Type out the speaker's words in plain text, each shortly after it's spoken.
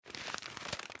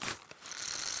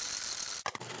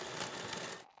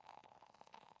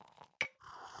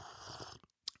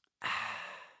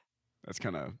That's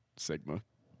kind of Sigma.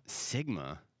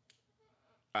 Sigma.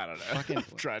 I don't know. Fucking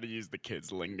Try to use the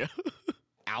kids' lingo.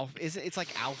 alpha. It's like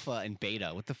alpha and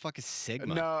beta. What the fuck is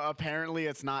sigma? No, apparently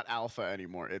it's not alpha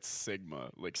anymore. It's Sigma.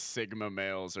 Like Sigma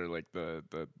males are like the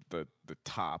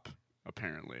top.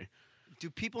 Apparently. Do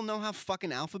people know how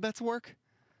fucking alphabets work?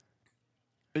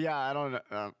 Yeah, I don't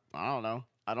know.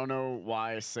 I don't know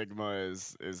why Sigma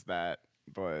is that,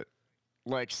 but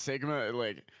like Sigma,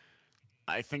 like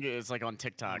I think it's like on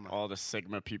TikTok, all the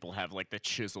Sigma people have like the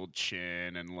chiseled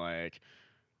chin and like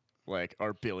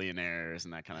are billionaires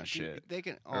and that kind of shit. They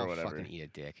can or all whatever. fucking eat a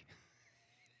dick.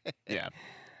 Yeah,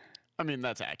 I mean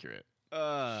that's accurate.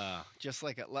 Just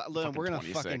like Fucking we're gonna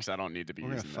 26. fucking. I don't need to be We're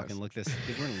gonna using fucking this. look this.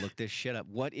 We're gonna look this shit up.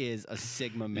 What is a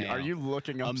sigma male? Are you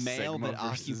looking up a male Sigma that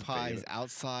versus occupies Beta?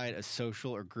 outside a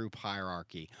social or group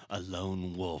hierarchy? A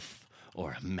lone wolf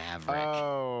or a maverick?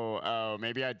 Oh,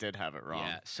 maybe I did have it wrong.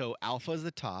 Yeah. So alpha is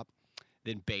the top,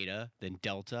 then beta, then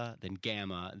delta, then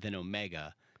gamma, then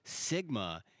omega.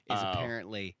 Sigma is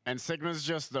apparently And Sigma's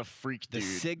just the freak the dude.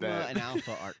 sigma that- and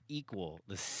alpha are equal.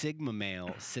 The sigma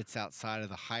male sits outside of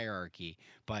the hierarchy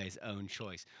by his own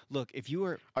choice. Look, if you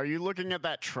were Are you looking at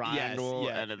that triangle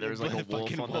yeah, and there's like a wolf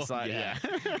fucking on the side? yeah.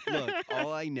 Look,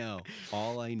 all I know.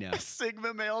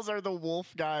 Sigma males are the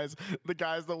wolf guys, the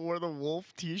guys that wore the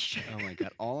wolf t-shirt. Oh my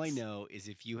god, all I know is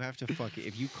if you have to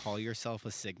if you call yourself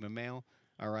a sigma male,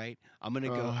 all right, I'm gonna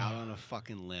go out on a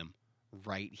fucking limb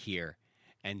right here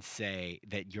and say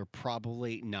that you're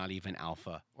probably not even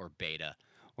alpha or beta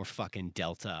or fucking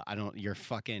delta.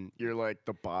 You're like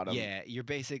the bottom. Yeah, you're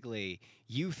basically,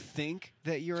 you think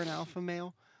that you're an alpha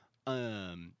male.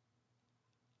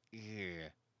 Yeah.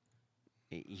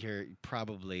 You're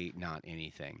probably not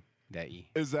anything that you.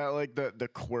 Is that like the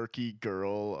quirky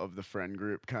girl of the friend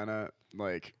group kind of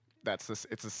like it's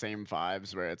the same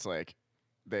vibes where it's like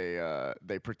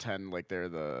they pretend like they're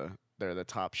the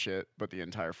top shit, but the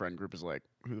entire friend group is like,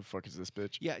 who the fuck is this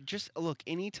bitch? Yeah, just look,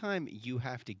 anytime you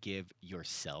have to give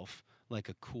yourself like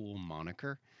a cool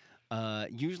moniker,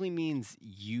 usually means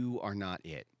you are not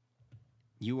it.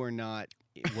 You are not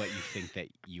what you think that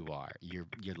you are. You're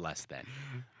less than.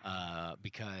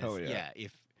 Because Hell yeah.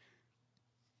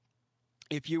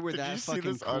 if you were Did that you see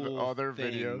fucking this cool other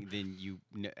thing, video? then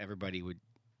everybody would.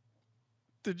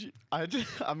 Did you?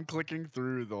 I'm clicking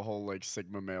through the whole like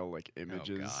Sigma male like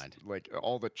images, God. like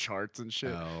all the charts and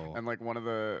shit, Oh. and like one of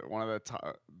the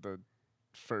the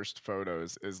first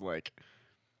photos is like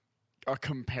a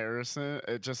comparison.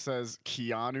 It just says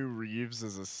Keanu Reeves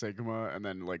is a Sigma, and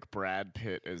then like Brad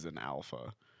Pitt is an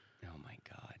Alpha. Oh my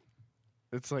god.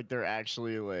 It's like they're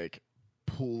actually like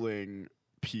pooling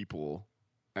people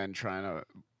and trying to.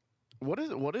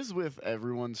 What is with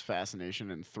everyone's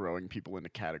fascination in throwing people into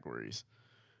categories?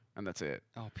 And that's it.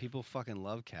 Oh, people fucking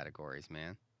love categories,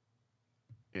 man.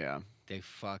 Yeah. They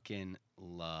fucking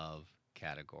love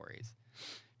categories.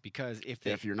 Because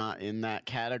if You're not in that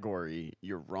category,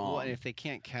 you're wrong. well, and if they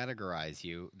can't categorize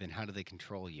you, then how do they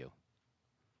control you?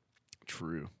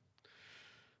 True.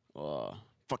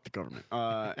 Fuck the government.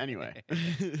 Anyway,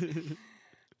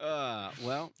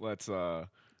 Well,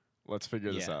 let's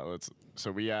figure this Yeah. out.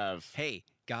 So we have hey,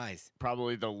 guys.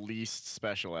 probably the least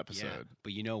special Yeah. episode.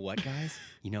 But you know what, guys?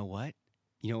 You know what?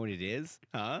 You know what it is?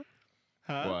 Huh?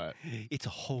 What? It's a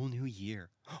whole new year.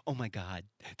 Oh my god.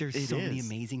 There's It so many is.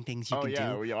 amazing things you Oh can do.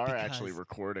 yeah, we are actually because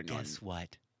recording on. Guess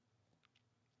what?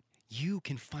 You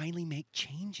can finally make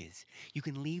changes. You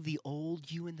can leave the old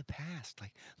you in the past.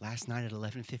 Like last night at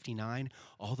 11:59,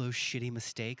 all those shitty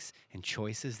mistakes and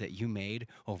choices that you made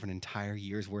over an entire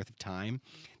year's worth of time,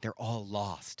 they're all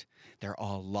lost. They're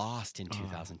all lost in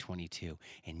 2022.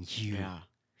 And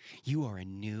you are a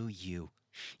new you.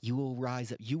 You will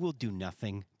rise up. You will do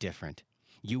nothing different.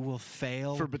 You will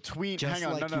fail For between, just hang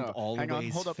on, like no, no, you've no. always Hang on,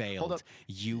 hold up, failed. hold up.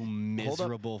 You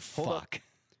miserable hold up. fuck.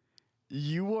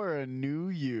 You are a new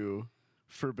you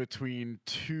for between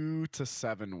 2 to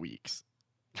 7 weeks.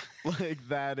 Like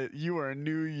that, you are a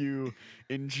new you.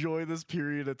 Enjoy this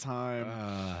period of time.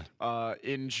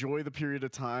 Enjoy the period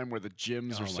of time where the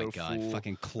gyms Oh are my so God, full,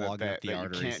 fucking clogging up the that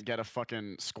arteries. you can't get a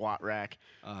fucking squat rack.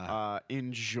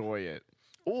 Enjoy it,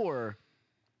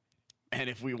 and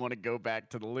if we want to go back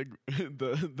to the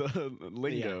the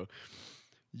lingo.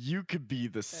 You could be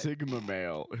the Sigma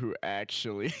male who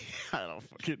actually, I don't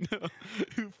fucking know,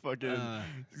 who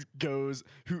fucking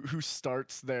who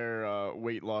starts their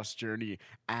weight loss journey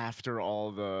after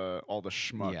all the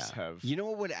schmucks have. You know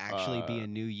what would actually be a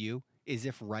new you? Is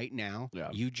if right now Yeah.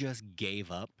 you just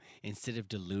gave up instead of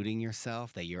deluding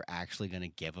yourself that you're actually going to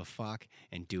give a fuck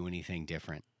and do anything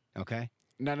different. Okay?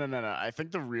 No. I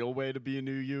think the real way to be a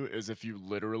new you is if you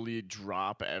literally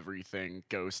drop everything,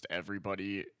 ghost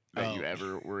everybody, that you Oh.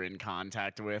 ever were in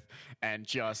contact with, and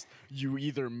just you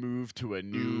either move to a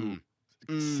new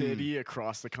city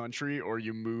across the country or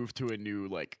you move to a new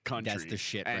like country. That's the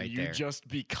shit and right you there. just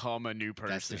become a new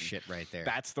person. That's the shit right there.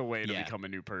 That's the way to Yeah. become a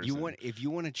new person. If you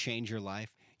want to change your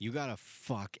life, you gotta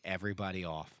fuck everybody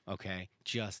off. Okay,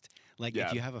 just like Yeah.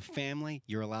 if you have a family,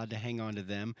 you're allowed to hang on to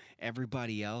them.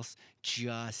 Everybody else,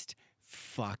 just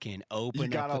fucking open up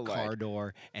gotta, the car like-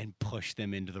 door and push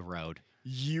them into the road.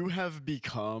 You have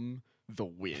become the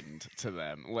wind to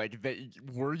them. Like,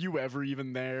 were you ever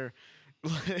even there?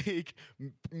 Like,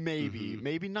 maybe, Mm-hmm.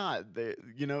 maybe not.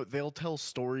 They'll tell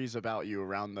stories about you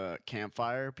around the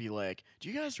campfire. Be like, "Do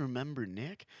you guys remember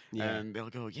Nick?" Yeah. And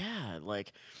they'll go, "Yeah."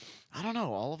 Like, I don't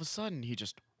know. All of a sudden, he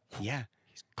just Yeah,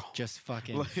 he's gone. just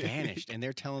fucking Like- vanished. And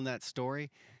they're telling that story.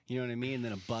 You know what I mean? And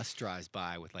then a bus drives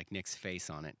by with like Nick's face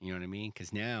on it. You know what I mean?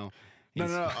 Because now, No,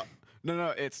 he's- no, no, no.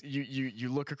 It's you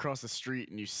look across the street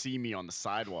and you see me on the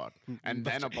sidewalk, and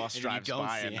then a bus and then you drives don't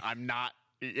by, see and it. I'm not.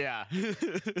 Yeah.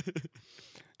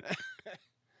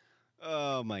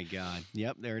 Oh my God.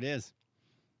 Yep, there it is.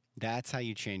 That's how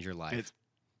you change your life. It's-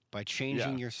 By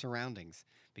changing Yeah. your surroundings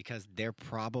because they're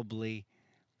probably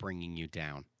bringing you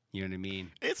down. You know what I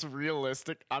mean? It's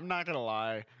realistic. I'm not gonna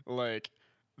lie. Like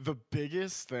the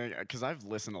biggest thing, because I've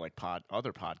listened to like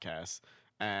other podcasts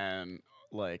and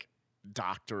like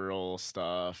doctoral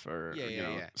stuff or Yeah, yeah,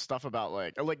 yeah. stuff about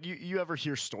like you ever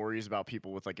hear stories about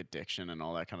people with like addiction and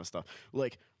all that kind of stuff.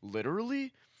 Like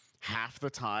literally half the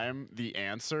time the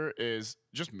answer is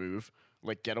just move.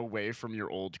 Like get away from your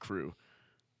old crew.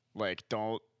 Like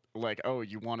don't like, oh,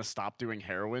 you want to stop doing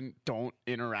heroin? Don't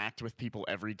interact with people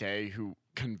every day who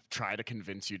can try to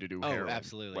convince you to do heroin. Oh,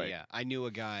 absolutely. Like, Yeah. I knew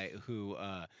a guy who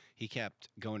he kept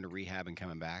going to rehab and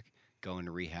coming back, going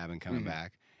to rehab and coming Mhm.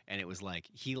 back. And it was like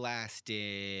he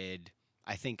lasted,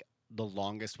 I think the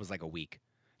longest was like a week.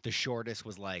 The shortest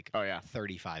was like Oh, yeah.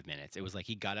 35 minutes. It was like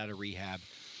he got out of rehab,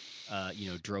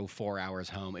 drove 4 hours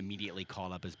home, immediately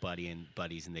called up his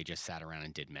buddies, and they just sat around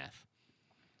and did meth.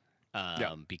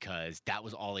 Because that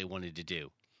was all they wanted to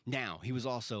do. Now, he was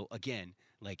also, again,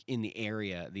 like in the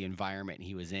area, the environment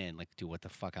he was in, like, dude, what the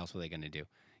fuck else were they going to do?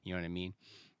 You know what I mean?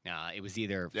 It was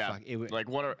either, Yeah. Like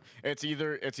it's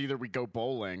either we go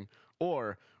bowling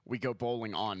or we go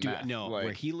bowling on meth. no, like,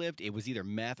 where he lived, it was either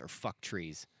meth or fuck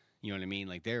trees. You know what I mean?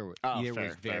 Like, there Oh, was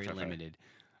fair, very fair. limited.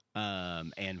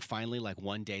 And finally, like,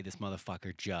 one day, this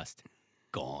motherfucker just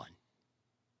gone.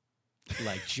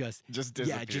 Like just Just yeah,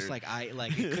 just disappeared. like I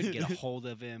couldn't get a hold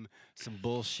of him, some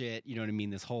bullshit, you know what I mean,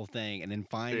 this whole thing. And then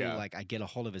finally Yeah. like I get a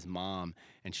hold of his mom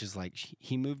and she's like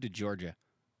he moved to Georgia.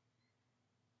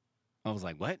 I was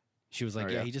like, "What?" She was like, Oh,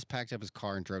 "Yeah, yeah? he just packed up his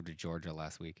car and drove to Georgia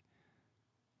last week."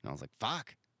 And I was like,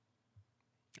 "Fuck."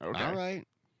 okay. All right.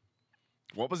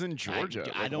 What was in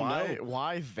Georgia? I Like, don't why, know.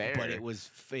 Why there? But it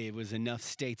was enough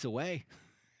states away.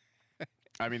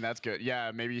 I mean, that's good. Yeah,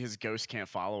 maybe his ghost can't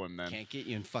follow him then. Can't get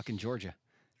you in fucking Georgia.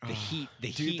 The heat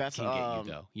Dude, heat that's, can get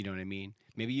you though. You know what I mean?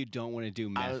 Maybe you don't want to do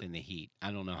meth in the heat.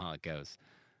 I don't know how it goes.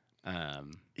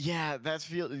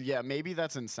 Yeah, maybe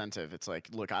that's incentive. It's like,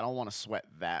 look, I don't want to sweat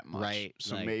that much. Right,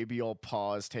 So like- maybe I'll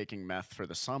pause taking meth for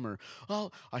the summer. Oh,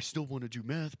 I still want to do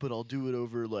meth, but I'll do it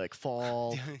over like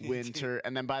fall, winter.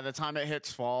 And then by the time it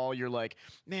hits fall, you're like,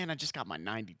 man, I just got my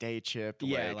 90-day chip.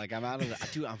 Yeah, like I'm out of the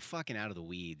dude, I'm fucking out of the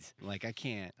weeds. Like I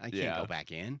can't Yeah. go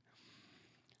back in.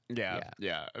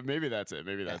 yeah. Maybe that's it.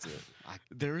 Maybe that's it. I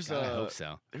There's God, I hope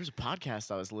so. There's a podcast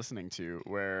I was listening to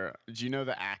where do you know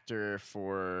the actor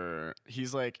for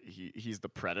he's like he's the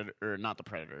Predator or not the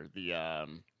Predator, the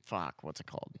what's it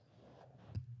called?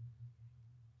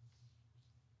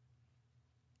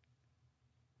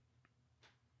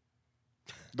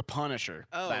 The Punisher.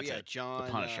 Oh That's yeah, it. John.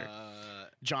 The Punisher.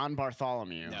 John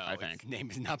Bartholomew, No, I his think.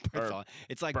 name is not Or Bernthal.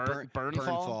 It's like Bernthal?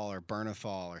 Bernthal or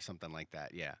Bernthal or something like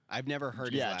that. Yeah, I've never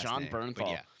heard his Yeah, last John name. but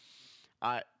Bernthal.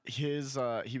 Yeah.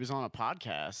 He was on a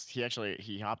podcast.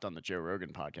 He hopped on the Joe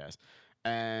Rogan podcast,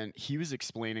 and he was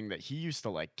explaining that he used to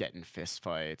like get in fist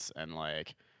fights and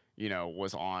like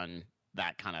was on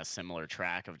that kind of similar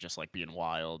track of just like being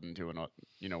wild and doing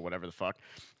whatever the fuck,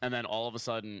 and then all of a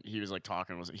sudden he was like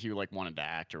he like wanted to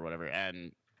act or whatever,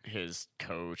 and his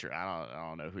coach or I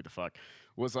don't know who the fuck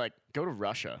was like, go to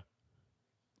Russia,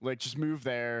 like just move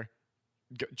there,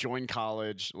 join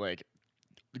college, like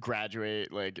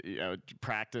graduate, like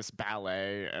practice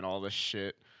ballet and all this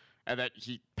shit. And that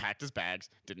he packed his bags,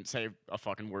 didn't say a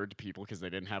fucking word to people because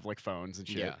they didn't have like phones and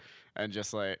shit, Yeah. and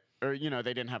just like they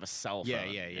didn't have a cell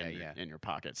phone Yeah. in your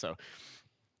pocket. So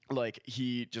like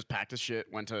he just packed his shit,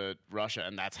 went to Russia,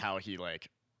 and that's how he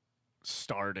like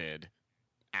started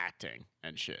acting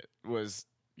and shit. Was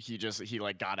he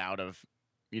like got out of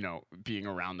being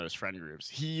around those friend groups.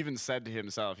 He even said to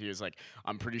himself, he was like,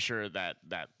 I'm pretty sure that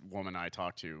woman I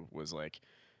talked to was like,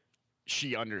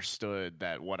 she understood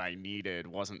that what I needed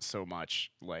wasn't so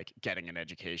much like getting an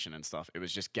education and stuff. It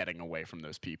was just getting away from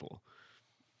those people.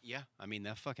 Yeah, I mean,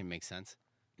 that fucking makes sense.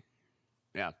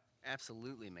 Yeah.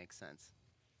 Absolutely makes sense.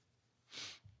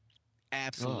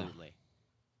 Absolutely.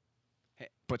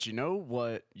 But you know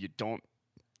what you don't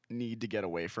need to get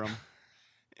away from?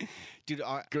 Dude,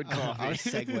 Good coffee. Our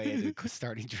segue into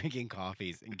starting drinking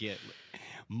coffees and get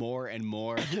more and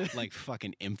more like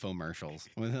fucking infomercials.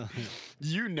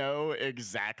 You know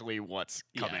exactly what's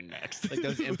coming next. Like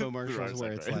those Through our infomercials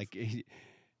where it's segues. like,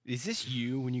 is this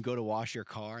you when you go to wash your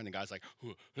car? And the guy's like,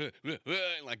 and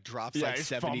like drops Yeah, like he's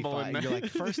 75. fumbling. And you're like,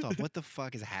 first off, what the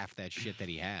fuck is half that shit that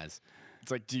he has? It's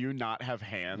like, do you not have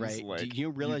hands? Right. Like, Do you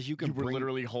realize you can you were bring-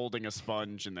 literally holding a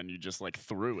sponge and then you just like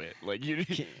threw it. Like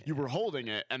you were holding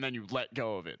it and then you let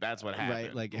go of it. That's what happened.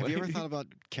 Right. Like, have you ever thought about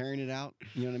carrying it out?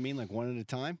 You know what I mean? Like one at a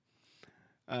time?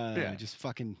 Yeah. Just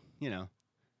fucking,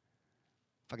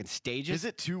 fucking stages. Is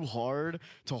it too hard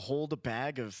to hold a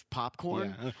bag of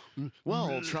popcorn? Yeah.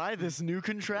 Well, try this new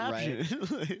contraption.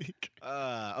 Like,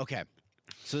 Okay.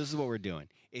 So this is what we're doing.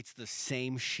 It's the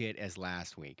same shit as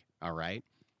last week. All right.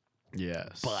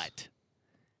 yes.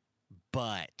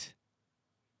 But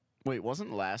Wait,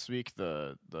 wasn't last week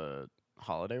the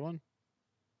holiday one?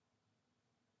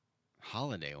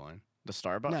 holiday one. The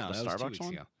Starbucks? No, the that was 2 Starbucks weeks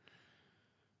one? ago.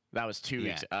 That was 2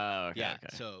 weeks. Oh, okay. Yeah.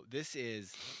 Okay. So this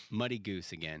is Muddy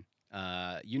Goose again.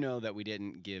 You know that we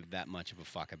didn't give that much of a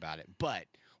fuck about it, but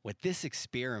what this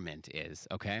experiment is,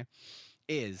 okay,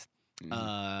 is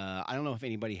I don't know if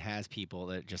anybody has people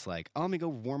that just like, oh, let me go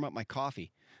warm up my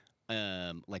coffee.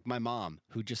 Like my mom,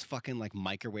 who just fucking like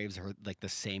microwaves her like the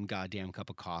same goddamn cup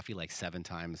of coffee like 7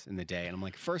 times in the day, and I'm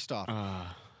like, first off,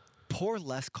 pour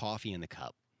less coffee in the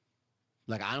cup.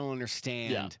 Like I don't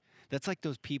understand. Yeah. That's like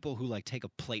those people who like take a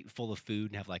plate full of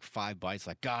food and have like 5 bites.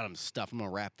 Like, God, I'm stuffed. I'm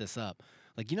gonna wrap this up.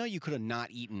 Like, you could have not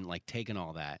eaten, like taken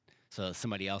all that, so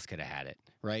somebody else could have had it,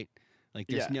 right? Like,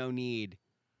 there's Yeah. no need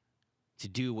to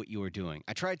do what you were doing.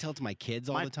 I try to tell it to my kids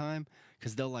all the time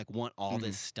because they'll like want all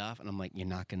this stuff, and I'm like, you're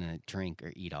not gonna drink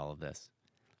or eat all of this.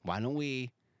 Why don't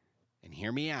we? And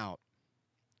hear me out.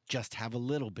 Just have a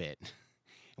little bit,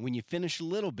 and when you finish a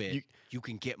little bit, you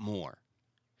can get more.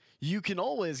 You can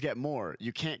always get more.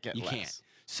 You can't get You less. can't.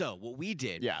 So what we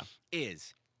did Yeah.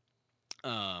 is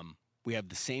we have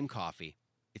the same coffee.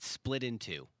 It's split in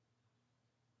 2.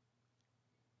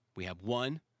 We have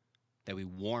one that we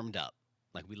warmed up.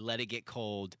 Like we let it get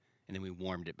cold and then we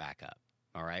warmed it back up.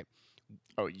 All right?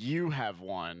 Oh, you have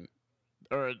one.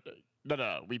 Or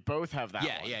no. We both have that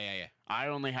Yeah. one. Yeah. I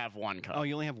only have 1 cup. Oh,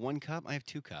 you only have 1 cup? I have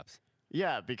 2 cups.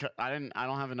 Yeah, because I don't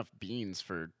have enough beans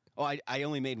for. Oh, I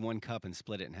only made 1 cup and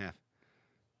split it in half.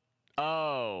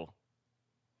 Oh.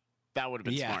 That would have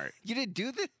been smart. You didn't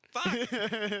do that?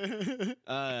 Fuck.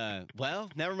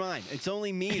 Well, never mind. It's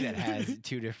only me that has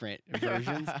 2 different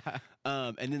versions.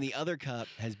 And then the other cup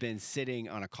has been sitting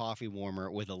on a coffee warmer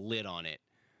with a lid on it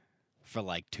for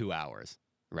like 2 hours,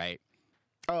 right?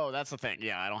 Oh, that's the thing.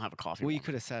 Yeah, I don't have a coffee. Well, you warmer,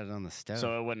 could have sat it on the stove.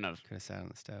 so it wouldn't have. Could have sat on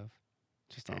the stove.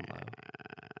 Just on low.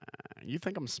 You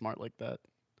think I'm smart like that?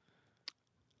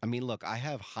 I mean, look, I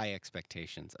have high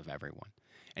expectations of everyone.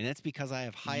 And that's because I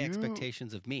have high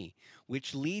expectations of me,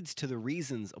 which leads to the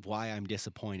reasons of why I'm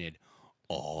disappointed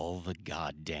all the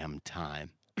goddamn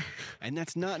time. And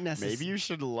that's not necessary. Maybe you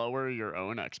should lower your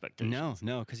own expectations.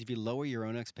 No, because if you lower your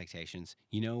own expectations,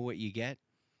 you know what you get?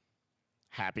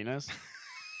 Happiness.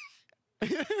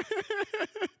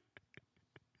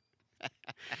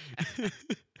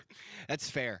 That's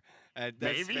fair. That's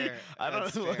Maybe? fair. I don't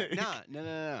That's know, fair. like-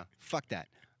 No. Fuck that.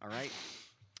 All right.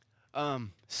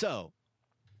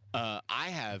 I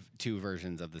have 2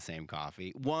 versions of the same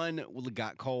coffee. One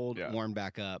got cold, Yeah. warmed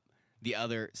back up. The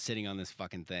other sitting on this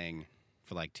fucking thing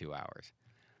for like 2 hours.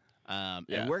 Yeah,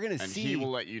 And we're gonna and see he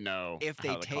will let you know if they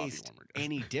how the coffee taste warmer goes.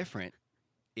 any different,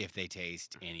 if they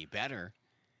taste any better,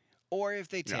 or if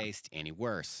they Yeah. taste any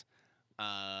worse.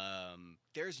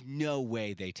 There's no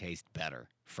way they taste better,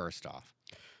 first off.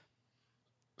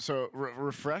 So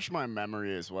refresh my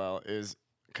memory as well, is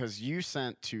because you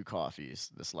sent 2 coffees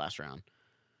this last round.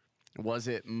 Was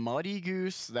it Muddy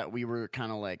Goose that we were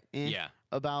kind of like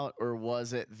about, or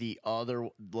was it the other,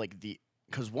 like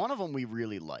because one of them we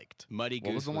really liked. Muddy What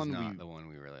Goose was the one not we- the one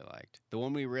we really liked. The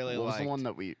one we really What was liked the one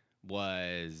that we?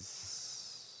 was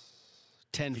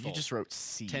I think tenfold. you just wrote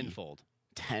C. Tenfold.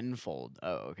 Tenfold.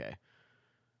 Oh, okay.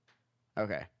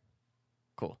 Okay.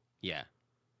 Cool. Yeah.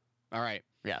 All right.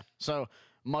 Yeah. So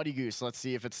Muddy Goose. Let's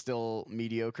see if it's still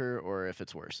mediocre or if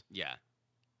it's worse. Yeah.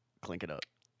 Clink it up.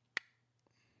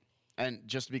 And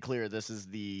just to be clear, this is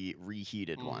the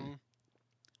reheated one.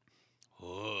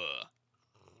 Ugh.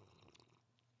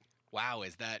 Wow,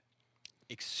 is that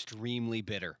extremely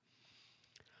bitter?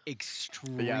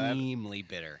 Extremely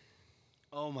bitter.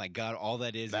 Oh my god, all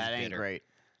that is That ain't bitter. great.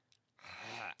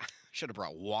 Should have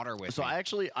brought water with So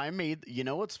me. I made, you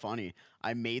know what's funny?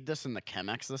 I made this in the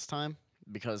Chemex this time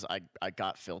because I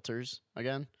got filters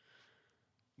again.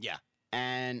 Yeah.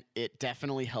 And it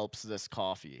definitely helps this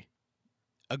coffee.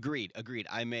 Agreed.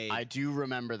 I do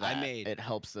remember that. It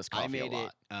helps this coffee I made a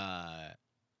lot. it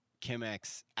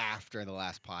Chemex after the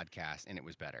last podcast, and it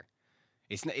was better.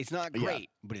 It's not Yeah. great,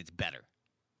 but it's better.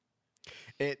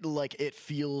 It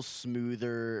feels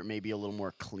smoother, maybe a little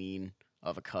more clean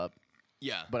of a cup.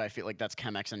 Yeah. But I feel like that's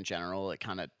Chemex in general. It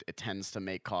tends to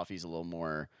make coffees a little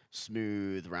more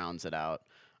smooth, rounds it out.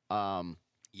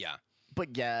 Yeah.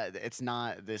 But yeah, it's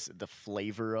not the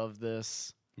flavor of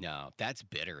this. No, that's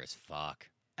bitter as fuck.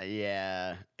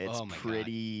 Yeah, it's Oh my God.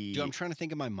 pretty. Dude, I'm trying to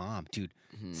think of my mom, dude.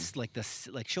 Mhm.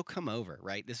 Like she'll come over,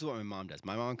 right? This is what my mom does.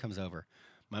 My mom comes over.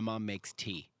 My mom makes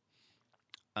tea.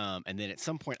 And then at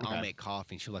some point I'll Okay. make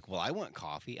coffee, and she'll like, "Well, I want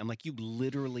coffee." I'm like, "You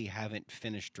literally haven't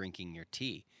finished drinking your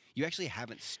tea. You actually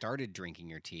haven't started drinking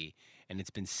your tea, and it's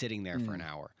been sitting there for an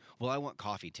hour." "Well, I want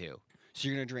coffee too." So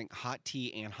you're gonna drink hot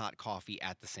tea and hot coffee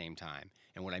at the same time.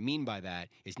 And what I mean by that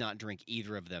is not drink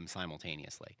either of them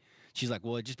simultaneously. She's like,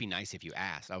 "Well, it'd just be nice if you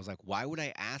asked." I was like, "Why would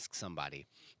I ask somebody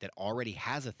that already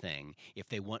has a thing if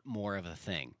they want more of a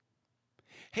thing?"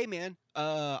 "Hey man,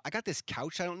 I got this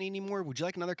couch I don't need anymore. Would you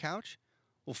like another couch?"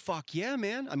 "Well, fuck yeah,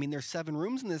 man. I mean, there's 7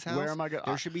 rooms in this house. Where am I going?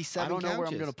 There should be 7 I don't know couches. where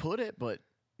I'm gonna put it, but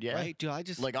yeah, Right, dude, I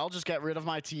just I'll just get rid of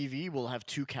my TV. We'll have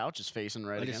 2 couches facing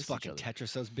right I against just each fucking other.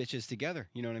 Tetris those bitches together.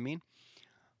 You know what I mean?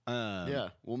 Yeah,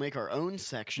 we'll make our own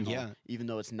sectional, Yeah. even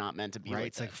though it's not meant to be Right, like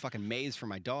it's like a fucking maze for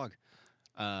my dog.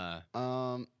 that.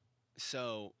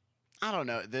 So I don't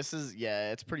know. This is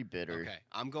it's pretty bitter. okay,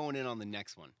 I'm going in on the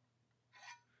next one.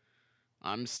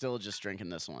 I'm still just drinking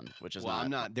this one, which is Well, I'm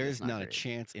not. it's There's not a great.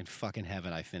 chance in fucking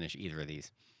heaven I finish either of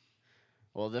these.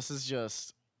 Well, this is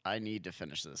just I need to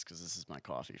finish this because this is my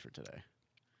coffee for today.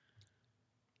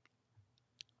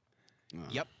 Ugh.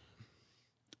 Yep.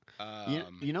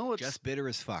 You know what's Just bitter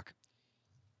as fuck.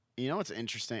 You know what's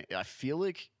interesting? I feel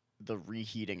like the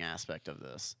reheating aspect of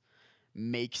this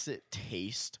makes it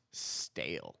taste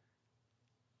stale.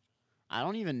 I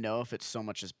don't even know if it's so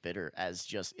much as bitter as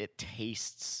just it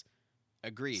tastes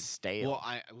Agreed. stale.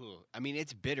 Well, I mean,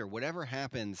 it's bitter. Whatever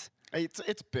happens.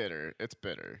 It's bitter. It's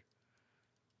bitter.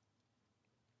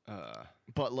 Uh,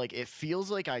 But like it feels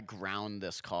like I ground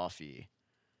this coffee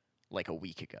like a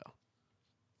week ago.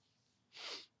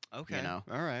 okay. know?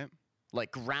 All right.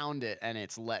 Like ground it and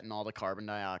it's letting all the carbon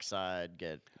dioxide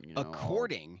get, all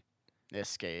According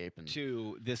escape and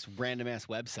to this random ass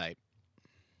website,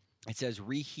 it says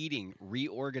reheating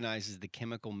reorganizes the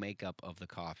chemical makeup of the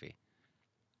coffee.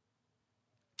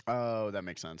 Oh, that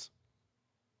makes sense.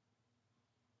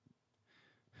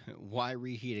 Why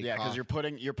reheating? Yeah, because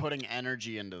coffee? you're putting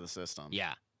energy into the system.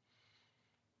 Yeah.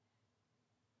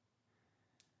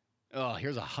 Oh,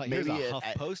 here's a Maybe it-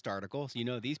 HuffPost article. So you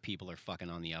know these people are fucking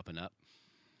on the up and up.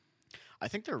 I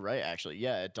think they're right, actually.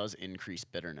 Yeah, it does increase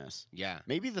bitterness. Yeah,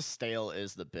 Maybe the stale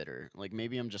is the bitter. Like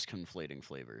maybe I'm just conflating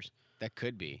flavors that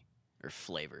could be. or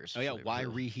flavors. Oh yeah, Flavor- why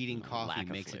ugh, reheating lack coffee of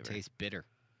makes it flavor. taste bitter?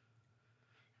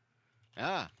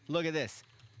 Ah, look at this.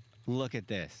 Look at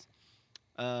this.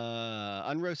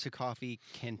 Unroasted coffee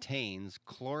contains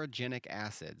chlorogenic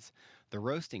acids. The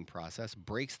roasting process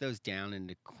breaks those down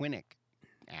into quinic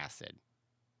acid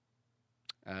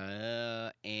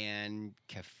and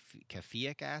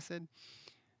caffeic acid.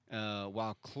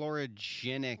 While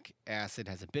chlorogenic acid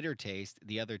has a bitter taste,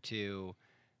 the other two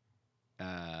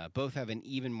both have an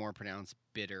even more pronounced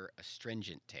bitter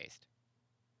astringent taste.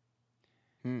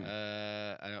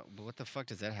 I don't. But what the fuck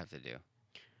does that have to do?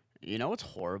 You know what's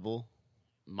horrible?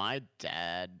 My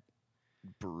dad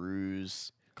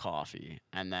brews coffee,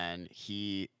 and then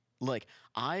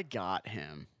I got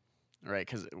him right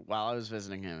because while I was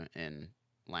visiting him in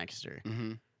Lancaster,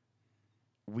 Mm-hmm.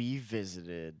 we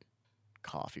visited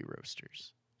coffee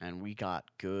roasters, and we got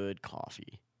good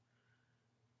coffee,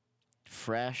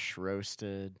 fresh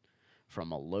roasted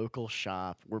from a local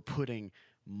shop. We're putting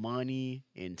money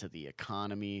into the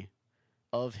economy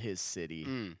of his city.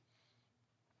 Mm.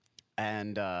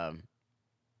 And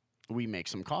we make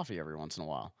some coffee every once in a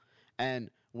while. And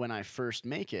when I first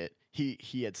make it, he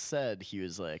had said, he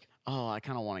was like, "Oh, I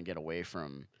kind of want to get away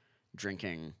from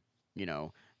drinking,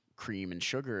 cream and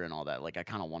sugar and all that. Like I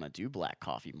kind of want to do black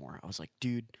coffee more." I was like,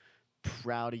 "Dude,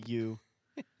 proud of you.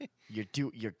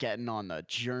 You're getting on the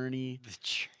journey.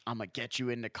 I'm gonna get you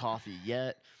into coffee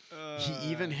yet. He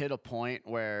even hit a point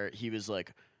where he was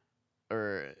like,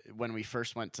 or when we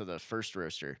first went to the first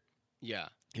roaster, Yeah.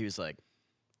 he was like,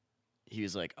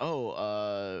 because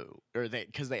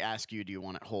they ask you, do you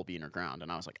want it whole bean or ground?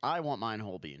 And I was like, I want mine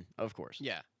whole bean, of course.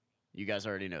 Yeah. You guys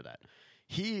already know that.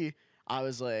 I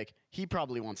was like, he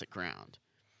probably wants it ground,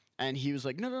 and he was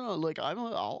like, no, like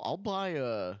I'll buy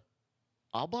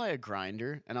a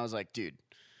grinder, and I was like, dude,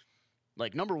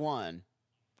 like number one,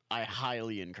 I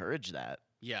highly encourage that,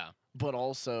 Yeah. but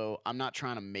also I'm not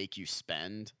trying to make you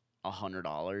spend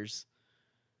 $100,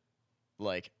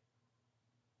 like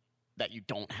that you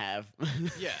don't have,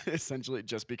 Yeah. essentially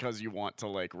just because you want to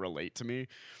like relate to me.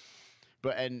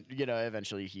 But and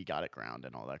eventually he got it ground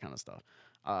and all that kind of stuff.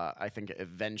 I think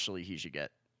eventually he should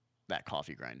get that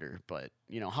coffee grinder, but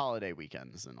holiday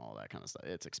weekends and all that kind of stuff,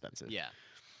 it's expensive. Yeah.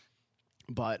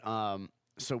 But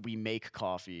so we make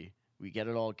coffee, we get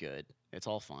it all good, it's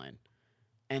all fine,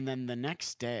 and then the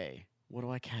next day, what do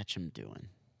I catch him doing?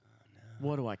 Oh, no.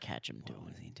 What do I catch him doing?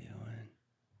 What was he doing?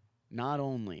 Not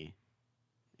only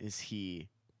is he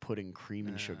putting cream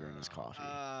and sugar in his coffee,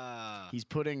 he's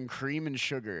putting cream and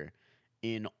sugar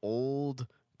in old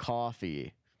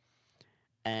coffee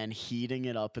and heating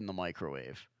it up in the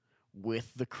microwave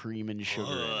with the cream and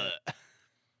sugar in it.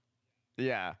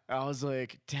 Yeah. I was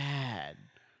like, Dad,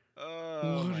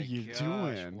 Oh, what are you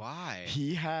doing? Why?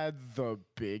 He had the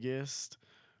biggest.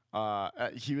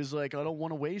 He was like, I don't want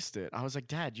to waste it. I was like,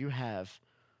 Dad, you have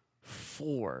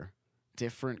 4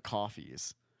 different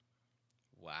coffees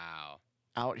Wow.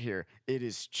 out here. It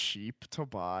is cheap to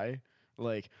buy.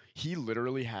 Like, he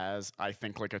literally has, I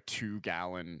think, like a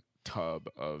 2-gallon tub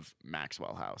of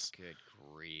Maxwell House. Good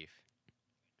grief.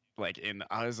 Like,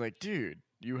 I was like, dude,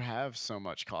 you have so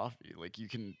much coffee. Like, you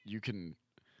can.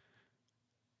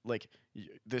 Like,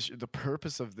 the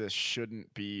purpose of this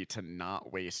shouldn't be to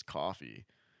not waste coffee.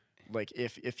 Like,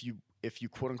 if you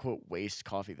quote unquote waste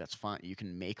coffee, that's fine. You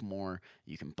can make more.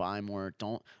 You can buy more.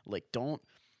 Don't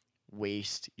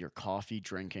waste your coffee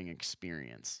drinking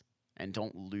experience, and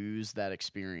don't lose that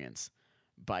experience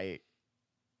by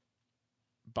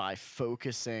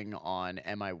focusing on,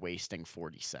 am I wasting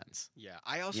 40 cents? Yeah.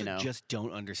 I also just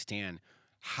don't understand,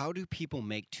 how do people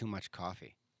make too much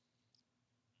coffee?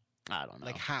 I don't know.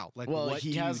 Like how? Like, well, what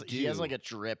he do has you do? like a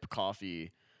drip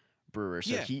coffee brewer,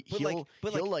 so Yeah, he'll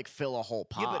like fill a whole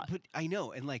pot. Yeah, but I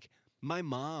know. And like my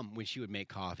mom, when she would make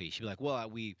coffee, she'd be like, well,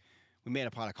 we made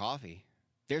a pot of coffee.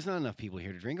 There's not enough people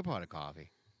here to drink a pot of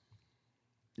coffee.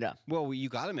 Yeah. Well, you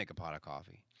got to make a pot of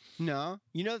coffee. No.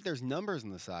 You know that there's numbers on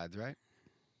the sides, right?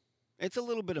 It's a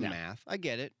little bit of math. I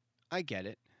get it.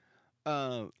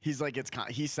 He's like,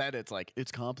 he said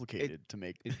it's complicated to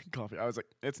make coffee. I was like,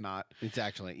 it's not. It's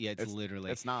actually, it's literally.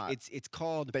 It's not. It's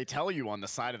called. They tell you on the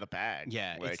side of the bag.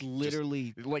 Yeah, like, it's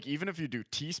literally. like, even if you do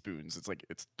teaspoons, it's like,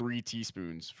 it's 3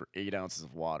 teaspoons for 8 ounces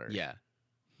of water. Yeah.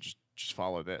 Just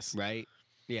follow this. Right?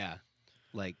 Yeah.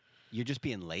 Like, you're just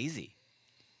being lazy.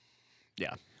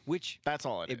 Yeah. Which. That's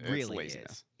all it is. It really it's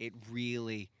laziness. is. It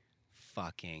really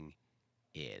fucking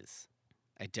is.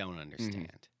 I don't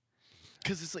understand.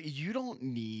 Because it's like, you don't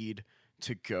need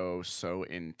to go so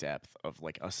in depth of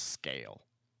like a scale,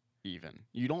 even.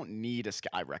 You don't need a scale.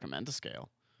 I recommend a scale.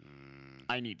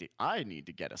 I need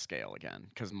to get a scale again,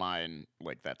 because mine,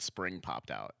 like, that spring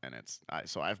popped out, and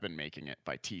so I've been making it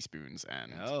by teaspoons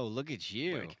and Oh, look at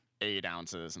you. like 8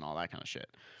 ounces and all that kind of shit.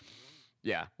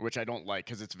 Yeah, which I don't like,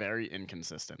 because it's very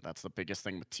inconsistent. That's the biggest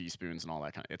thing with teaspoons and all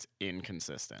that kind of. It's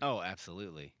inconsistent. Oh,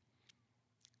 absolutely.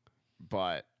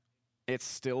 But it's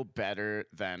still better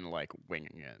than like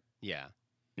winging it. Yeah.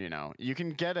 You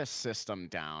can get a system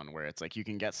down where it's like you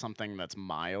can get something that's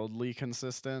mildly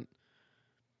consistent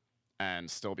and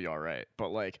still be all right. But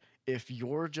like, if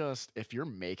you're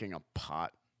making a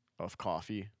pot of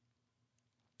coffee,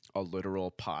 a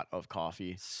literal pot of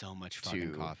coffee, So much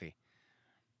fucking coffee.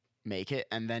 make it,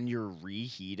 and then you're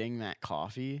reheating that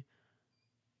coffee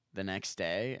the next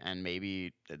day and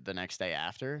maybe the next day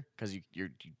after, because you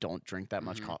don't drink that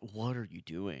much coffee. What are you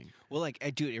doing? Well, like,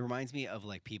 dude, it reminds me of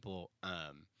like people,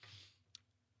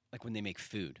 like when they make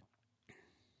food,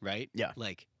 right? Yeah.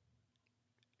 Like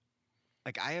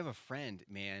I have a friend,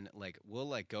 man. Like, we'll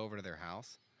like go over to their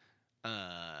house,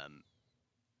 and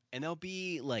there'll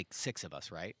be like 6 of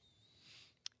us, right?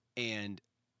 And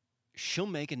she'll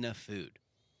make enough food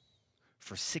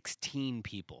for 16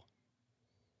 people.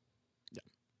 Yeah.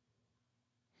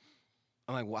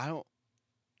 I'm like, well,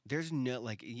 there's no,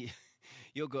 like,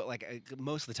 you'll go, like,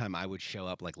 most of the time I would show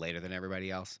up, like, later than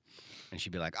everybody else. And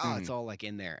she'd be like, oh, it's all, like,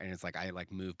 in there. And it's like, I,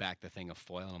 like, move back the thing of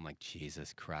foil. And I'm like,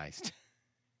 Jesus Christ.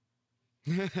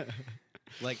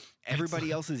 Like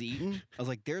everybody else is eating. I was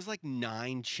like, there's like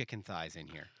 9 chicken thighs in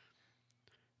here.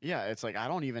 Yeah, it's like I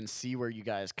don't even see where you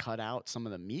guys cut out some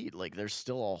of the meat. Like there's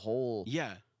still a whole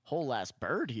Yeah. last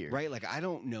bird here. Right? Like I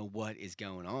don't know what is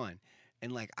going on.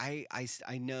 And like I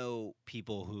know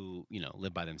people who,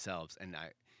 live by themselves and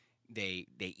they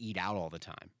eat out all the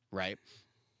time, right?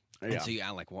 Yeah. And so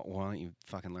I'm like, why don't you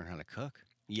fucking learn how to cook?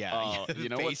 Yeah. Oh, the you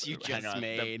know face what? you Hang just on.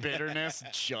 made. The bitterness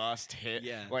just hit.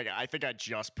 Yeah. Like I think I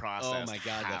just processed. Oh my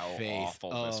god, how the face. awful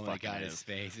this Oh my fucking god, is. his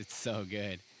face. It's so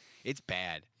good. It's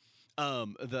bad.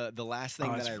 The last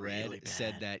thing that it's I read really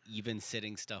said bad. that even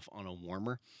sitting stuff on a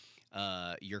warmer,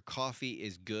 your coffee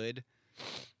is good,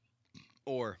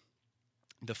 or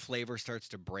the flavor starts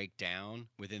to break down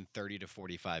within 30 to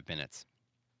 45 minutes.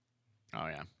 Oh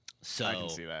yeah. So I can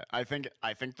see that. I think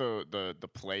the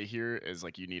play here is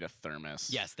like you need a thermos.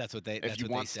 yes, that's what they. If That's you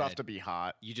what want they stuff said. to be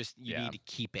hot. You Yeah. need to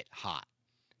keep it hot,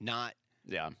 not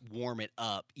Yeah. warm it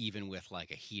up even with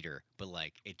like a heater, but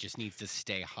like it just needs to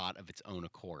stay hot of its own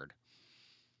accord.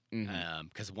 Mhm.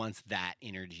 Because once that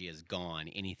energy is gone,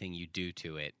 anything you do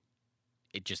to it,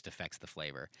 it just affects the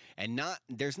flavor. And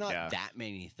there's not Yeah. that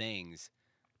many things,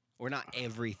 or not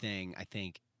everything, I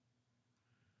think,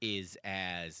 is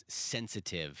as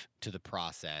sensitive to the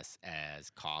process as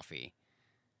coffee.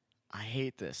 I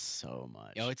hate this so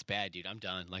much. Oh, it's bad, dude. I'm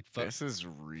done. Like, This is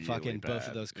really fucking bad. both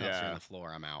of those cups are on Yeah. the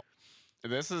floor. I'm out.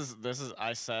 This is.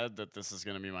 I said that this is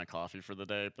gonna be my coffee for the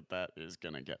day, but that is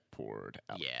gonna get poured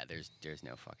out. Yeah, there's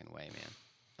no fucking way,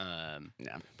 man.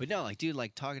 Yeah. But no, like, dude,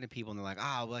 like talking to people and they're like,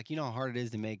 like, you know how hard it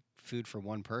is to make food for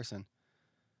one person.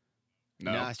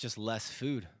 No. Nah, it's just less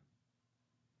food.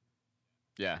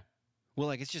 Yeah. Well,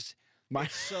 like it's just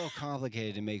it's so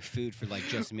complicated to make food for like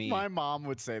just me. My mom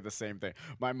would say the same thing.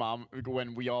 My mom,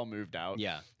 when we all moved out,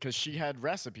 Yeah. because she had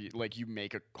recipe like you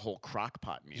make a whole crock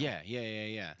pot meal. Yeah.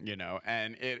 You know,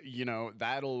 and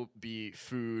that'll be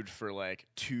food for like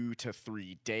 2 to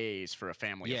 3 days for a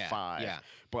family Yeah, of 5. yeah.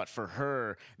 But for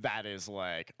her, that is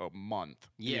like a month.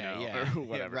 Yeah, you know, yeah. or Yeah,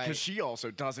 whatever. right. Because she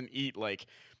also doesn't eat like,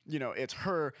 it's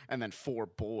her and then 4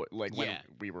 boys. Like when Yeah.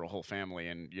 we were a whole family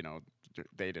and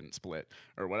they didn't split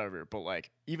or whatever. But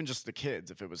like even just the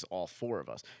kids, if it was all 4 of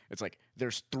us, it's like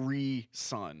there's 3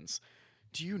 sons.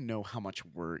 Do you know how much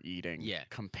we're eating? Yeah.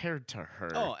 Compared to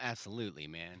her? Oh, absolutely,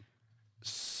 man.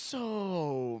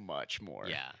 So much more.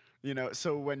 Yeah.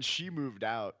 So when she moved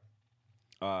out,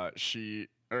 when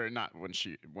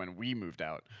we moved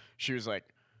out, she was like,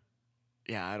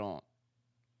 yeah, I don't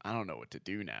know what to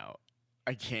do now.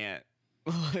 I can't,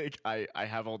 like, I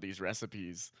have all these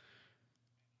recipes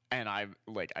and I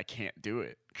can't do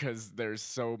it because there's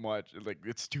so much, like,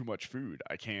 it's too much food.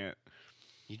 I can't,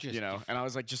 You just and I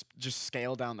was like, just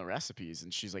scale down the recipes.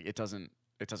 And she's like, it doesn't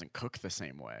cook the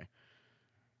same way.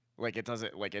 Like it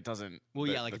doesn't. Well,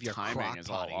 the, yeah, like the if you're timing crock is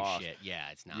all potting off. shit,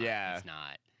 yeah, it's not. Yeah. It's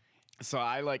not. So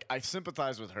I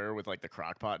sympathize with her with like the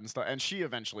crock pot and stuff, and she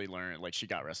eventually learned, like she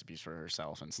got recipes for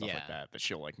herself and stuff like Yeah. that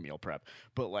she'll like meal prep.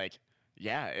 But like,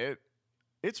 yeah,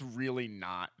 it's really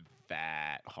not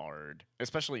that hard,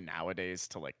 especially nowadays,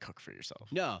 to like cook for yourself.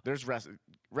 No. There's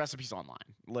recipes online.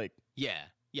 Like, Yeah.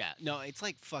 Yeah. No, it's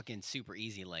like fucking super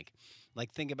easy. Like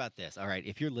think about this. All right,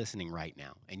 if you're listening right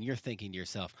now and you're thinking to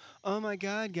yourself, "Oh my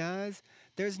god, guys,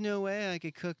 there's no way I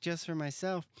could cook just for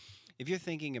myself." If you're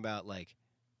thinking about like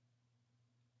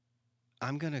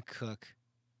I'm going to cook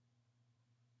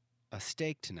a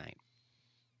steak tonight.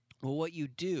 Well, what you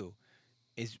do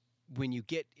is when you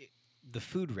get the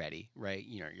food ready, right?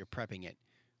 You're prepping it.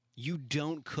 You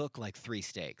don't cook like 3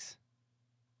 steaks.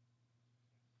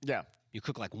 yeah, You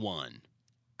cook like 1.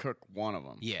 cook one of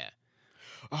them. Yeah.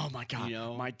 Oh my god, You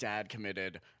know? my dad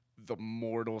committed the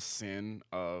mortal sin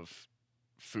of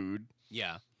food.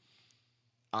 Yeah.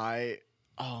 It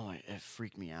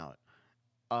freaked me out.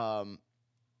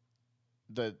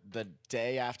 The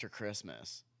day after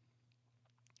Christmas,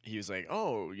 he was like,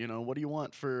 "Oh, what do you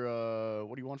want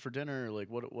for dinner? Like,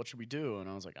 what should we do?" And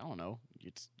I was like, "I don't know.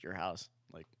 It's your house.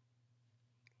 Like,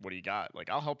 what do you got? Like,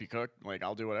 I'll help you cook. Like,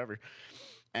 I'll do whatever."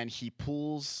 And he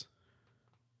pulls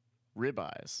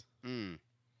ribeyes Mm.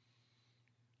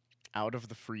 out of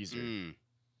the freezer, Mm.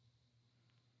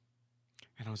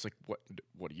 and I was like,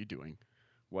 What are you doing?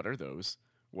 What are those?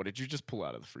 What did you just pull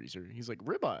out of the freezer?" He's like,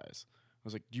 "Ribeyes." I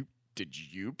was like, Did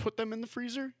you put them in the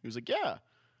freezer?" He was like, "Yeah."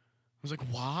 I was like,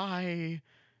 "Why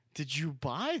did you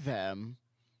buy them?"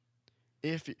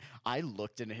 I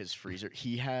looked into his freezer,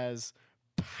 he has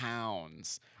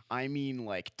pounds. I mean,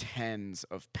 like tens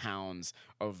of pounds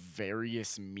of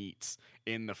various meats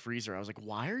in the freezer. I was like,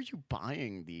 "Why are you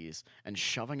buying these and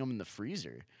shoving them in the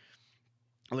freezer?"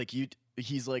 Like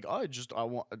he's like, oh, I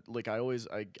want, like,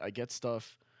 I get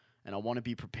stuff and I want to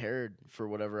be prepared for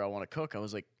whatever I want to cook. I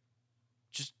was like,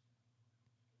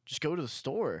 just go to the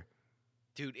store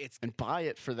Dude, it's and buy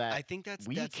it for that. I think that's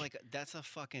week. like that's a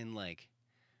fucking like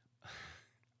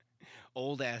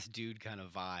old ass dude kind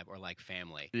of vibe or like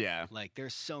family. Yeah. Like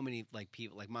there's so many like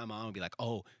people like my mom would be like,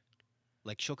 "Oh,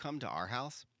 like she'll come to our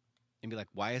house and be like,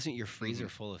 "Why isn't your freezer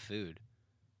full of food?"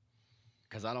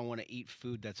 Cuz I don't want to eat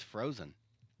food that's frozen.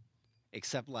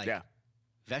 Except like Yeah.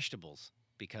 vegetables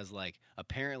because like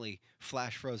apparently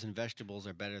flash frozen vegetables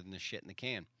are better than the shit in the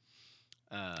can.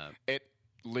 It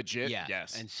legit. Yeah.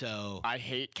 Yes. And so I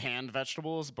hate canned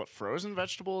vegetables, but frozen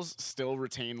vegetables still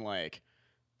retain like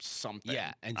something.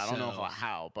 Yeah, and I don't know so-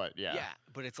 how, but yeah. yeah,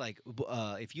 but it's like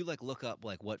if you like look up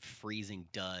like what freezing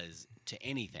does to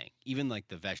anything, even like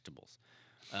the vegetables.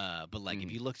 But like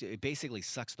if you look, it basically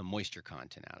sucks the moisture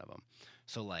content out of them.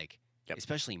 So like, Yep.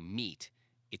 especially meat,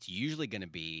 it's usually going to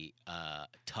be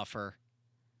tougher,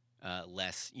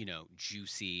 less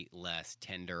juicy, less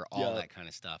tender, all Yeah. that kind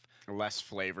of stuff. Less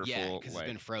flavorful. Yeah, because like, it's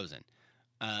been frozen.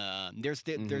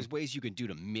 There's ways you can do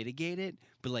to mitigate it,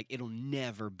 but like it'll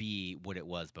never be what it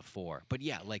was before. But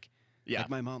yeah, like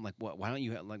my mom, like why don't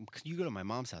you have, like, cause you go to my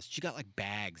mom's house, she got like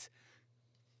bags.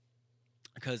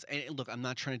 Because and look, I'm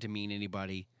not trying to demean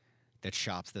anybody that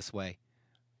shops this way,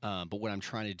 but what I'm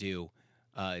trying to do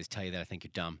is tell you that I think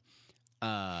you're dumb.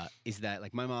 Is that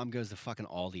like my mom goes to fucking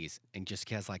Aldi's and just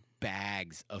has like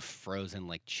bags of frozen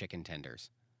like chicken tenders,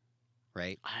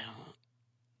 right? I don't.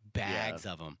 Bags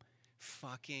of them.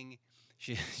 Fucking,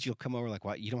 she'll come over like,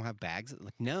 what? You don't have bags?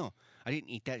 Like, no, I didn't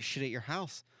eat that shit at your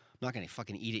house. I'm not gonna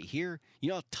fucking eat it here. You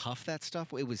know how tough that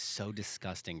stuff? It was so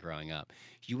disgusting growing up.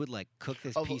 You would like cook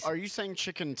this piece. Are you saying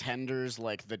chicken tenders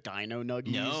like the Dino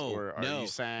Nuggies? No, or are no. you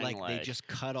saying like they just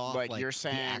cut off like you're the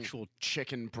saying actual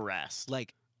chicken breast,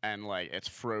 like and like it's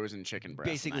frozen chicken breast, and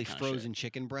that basically kinda shit? frozen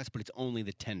chicken breast, but it's only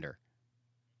the tender.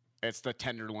 It's the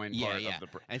tenderloin Yeah, part yeah. of the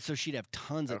breast. And so she'd have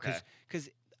tons of Okay. because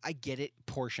I get it.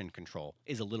 Portion control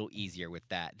is a little easier with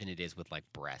that than it is with like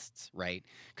breasts, right?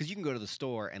 Because you can go to the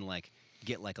store and like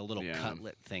get like a little Yeah.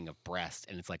 cutlet thing of breast,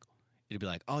 and it's like it'd be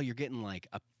like, oh, you're getting like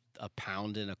a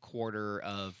pound and a quarter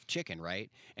of chicken, right?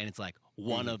 And it's like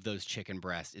one of those chicken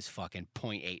breasts is fucking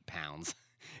 0.8 pounds,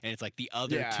 and it's like the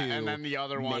other Yeah, two, and then the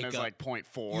other one make is up- like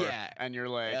 0.4. Yeah. And you're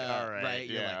like, all right,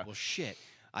 You're yeah. like, well, shit.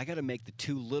 I got to make the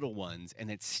two little ones, and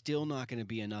it's still not going to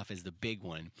be enough as the big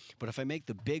one. But if I make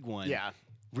the big one, yeah,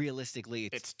 realistically,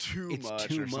 it's too it's much.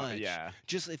 too or something. much. Yeah.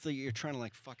 Just if like, you're trying to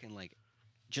like fucking like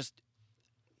just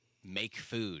make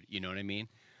food, you know what I mean?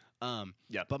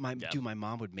 Yep. But my Yep. dude, my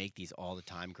mom would make these all the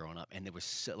time growing up, and it was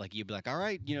so like you'd be like, all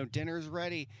right, dinner's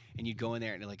ready, and you'd go in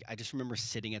there and like I just remember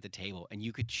sitting at the table, and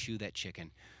you could chew that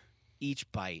chicken.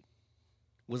 Each bite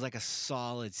was like a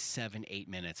solid 7-8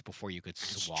 minutes before you could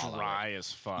It's swallow dry it.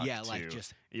 as fuck. Yeah, like too.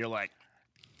 just you're like,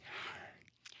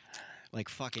 like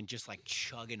fucking just like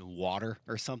chugging water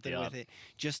or something Yep. with it,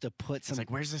 just to put some. it's like,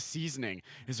 where's the seasoning?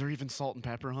 Is there even salt and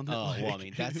pepper on that? Oh, well, I Like-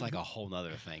 mean, that's like a whole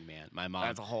nother thing, man. My mom.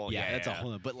 That's a whole- yeah, that's a yeah.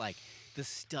 whole nother. But like the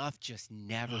stuff just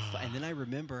never. And then I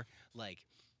remember like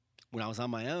when I was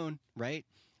on my own, right?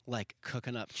 Like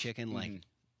cooking up chicken, like Mhm.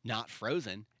 not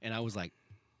frozen, and I was like,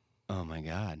 oh my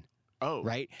god, oh,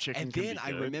 right? Chicken And can be then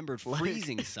I good. remembered Like-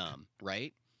 freezing some,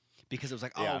 right? Because it was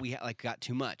like, oh, Yeah. we like got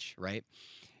too much, right?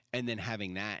 And then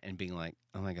having that and being like,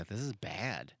 oh my god, this is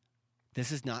bad.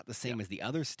 This is not the same as the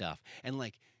other stuff. And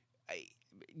like,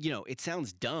 it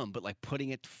sounds dumb, but like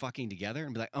putting it fucking together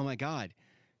and be like, oh my god,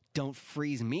 don't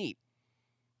freeze meat.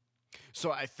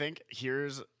 So I think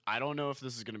I don't know if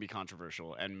this is going to be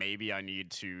controversial, and maybe I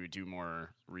need to do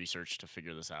more research to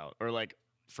figure this out, or like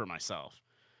for myself,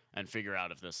 and figure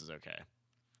out if this is okay.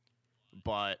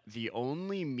 But the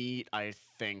only meat I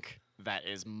think that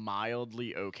is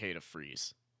mildly okay to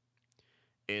freeze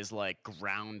is like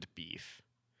ground beef,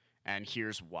 and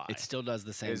here's why. It still does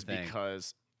the same is thing.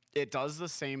 because it does the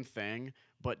same thing,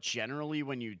 but generally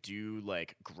when you do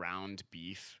like ground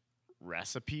beef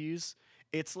recipes,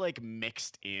 it's like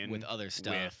mixed in With other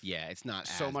stuff, with yeah, it's not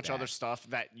so as much bad. other stuff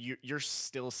that you're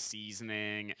still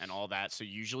seasoning and all that. So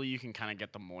usually you can kind of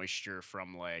get the moisture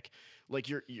from like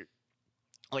you're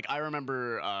like I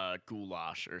remember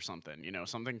goulash or something,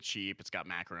 something cheap. It's got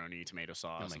macaroni, tomato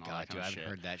sauce, Oh my and all god, that dude, kind I of haven't shit.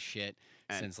 heard that shit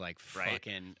And- since like right?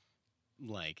 fucking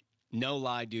like no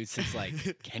lie, dude, since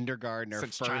like kindergarten or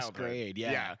Since first childhood. grade.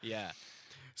 Yeah, Yeah. yeah.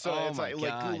 So Oh it's my like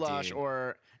God, goulash dude.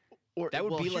 or That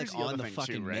would well, be here's like the other on the thing,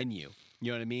 fucking too, right? menu.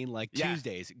 You know what I mean? Like Yeah.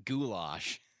 Tuesdays,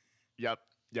 goulash. Yep.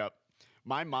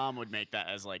 My mom would make that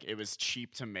as like it was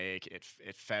cheap to make. It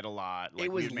fed a lot. Like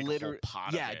It was we'd make a literally whole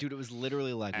pot yeah, of it. dude. It was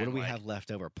literally like, what And, do we like- have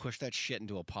left over? Push that shit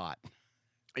into a pot.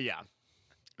 Yeah.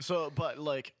 So, but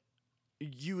like,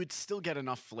 you would still get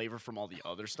enough flavor from all the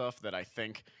other stuff that I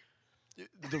think.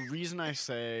 The reason I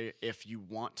say if you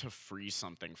want to freeze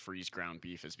something, freeze ground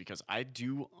beef is because I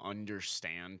do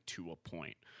understand to a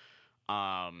point,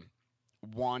 um,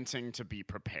 wanting to be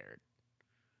prepared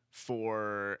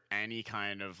for any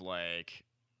kind of like,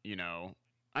 you know,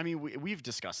 I mean, we've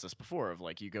discussed this before of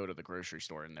like you go to the grocery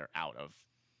store and they're out of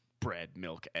bread,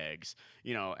 milk, eggs,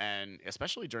 you know, and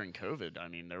especially during COVID, I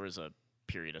mean, there was a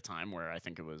period of time where I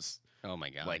think it was Oh my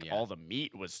god. like Yeah. all the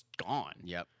meat was gone,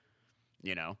 Yep.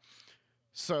 you know?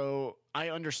 So I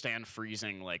understand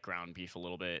freezing like ground beef a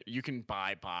little bit. You can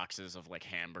buy boxes of like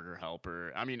Hamburger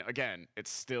Helper. I mean, again, it's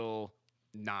still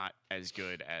not as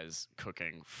good as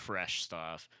cooking fresh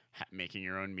stuff, making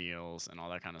your own meals, and all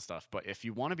that kind of stuff. But if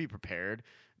you want to be prepared,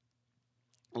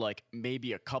 like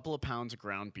maybe a couple of pounds of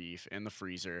ground beef in the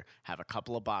freezer, have a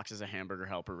couple of boxes of Hamburger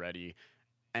Helper ready,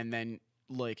 and then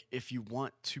like if you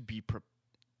want to be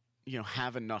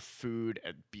have enough food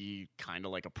and be kind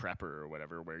of like a prepper or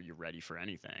whatever, where you're ready for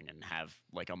anything and have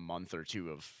like a month or two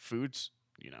of food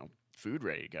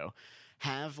ready to go,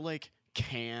 have like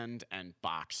canned and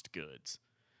boxed goods,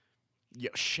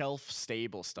 shelf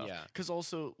stable stuff. Yeah. Because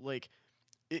also like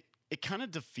it kind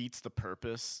of defeats the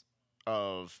purpose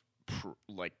of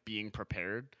like being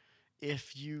prepared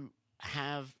if you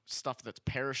have stuff that's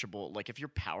perishable. Like if your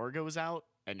power goes out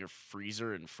and your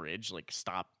freezer and fridge like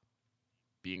stop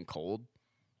being cold,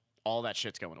 all that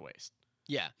shit's going to waste.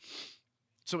 Yeah.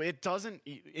 So it doesn't,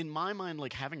 in my mind,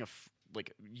 like having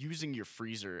like using your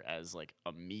freezer as like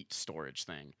a meat storage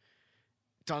thing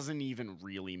doesn't even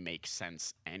really make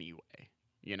sense anyway,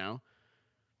 you know?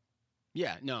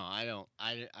 Yeah, no, I don't.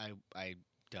 I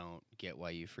don't get why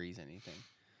you freeze anything.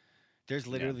 There's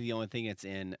literally the only thing that's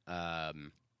in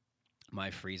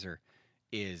my freezer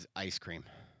is ice cream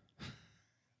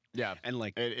Yeah. and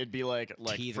like It'd be like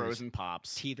Teethers. frozen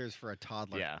pops. teethers for a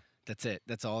toddler. Yeah. That's it.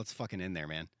 That's all it's fucking in there,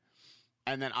 man.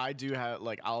 And then I do have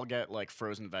like I'll get like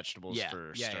frozen vegetables Yeah,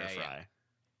 for yeah, stir yeah, yeah. fry.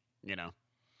 You know.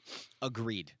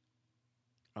 Agreed.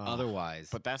 Ugh. Otherwise,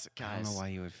 But that's I don't guys. know why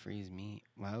you would freeze meat.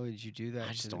 Why would you do that?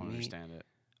 I just to the don't meat? understand it.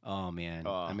 Oh man,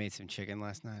 I Ugh. made some chicken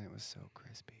last night. It was so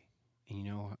crispy. And you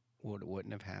know what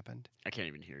wouldn't have happened? I can't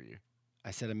even hear you.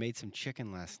 I said I made some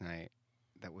chicken last night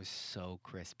that was so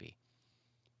crispy.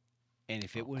 And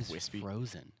if it was crispy?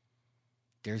 frozen,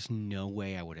 there's no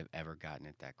way I would have ever gotten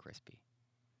it that crispy.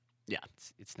 Yeah.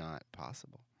 It's not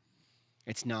possible.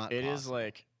 It's not It is possible.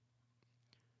 like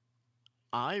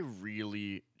I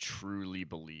really truly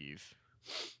believe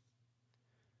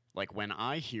like when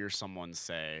I hear someone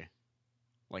say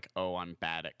like, "Oh, I'm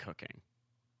bad at cooking."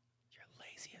 You're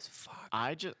lazy as fuck.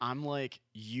 I'm like,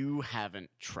 "You haven't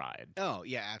tried. Oh,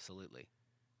 yeah, absolutely.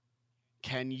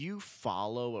 Can you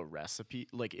follow a recipe?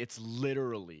 Like it's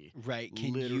literally Right.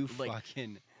 Can you like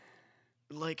fucking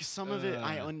like some of it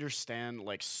I Ugh. understand,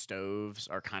 like stoves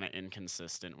are kind of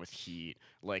inconsistent with heat,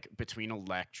 like between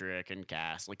electric and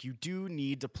gas. Like you do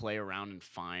need to play around and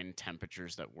find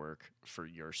temperatures that work for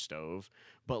your stove.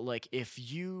 But like if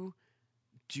you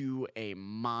do a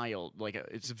mild, like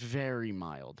it's a very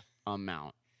mild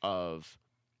amount of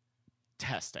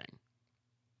testing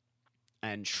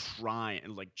and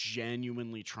trying, like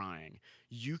genuinely trying,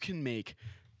 you can make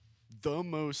the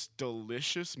most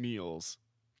delicious meals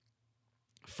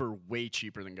for way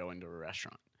cheaper than going to a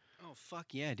restaurant. Oh fuck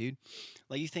yeah, dude!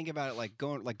 Like you think about it, like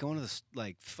going to this,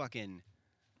 like fucking,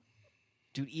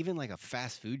 dude. Even like a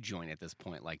fast food joint at this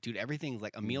point, like, dude, everything's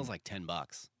like a meal's like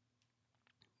 $10.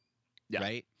 Yeah.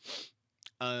 Right.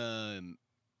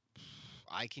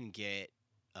 I can get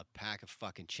a pack of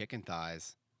fucking chicken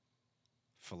thighs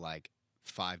for like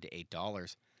 $5 to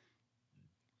 $8.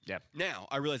 Yeah. Now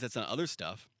I realize that's not other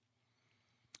stuff.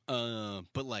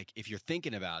 But like if you're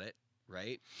thinking about it,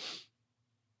 right?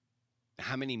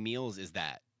 How many meals is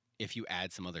that if you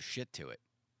add some other shit to it?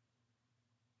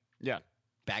 Yeah.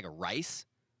 Bag of rice?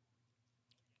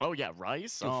 Oh yeah,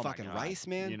 rice. Dude, Oh my fucking God. rice,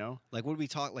 man. You know, Like what do we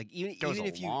talk? Like even goes even a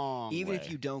if you long even way. if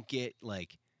you don't get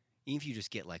like even if you just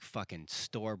get like fucking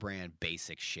store brand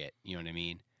basic shit, you know what I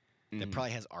mean? That Mhm.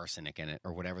 probably has arsenic in it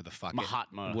or whatever the fuck.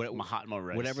 Mahatma, what- Mahatma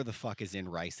rice. Whatever the fuck is in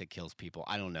rice that kills people.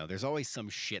 I don't know. There's always some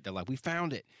shit. They're like, we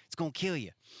found it. It's gonna kill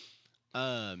you.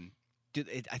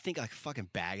 Dude, I think like a fucking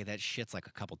bag of that shit's like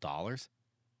a couple dollars.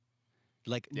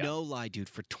 Like Yeah. no lie, dude.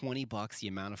 For $20, the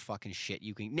amount of fucking shit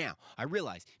you can. Now I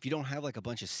realize if you don't have like a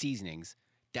bunch of seasonings,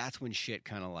 that's when shit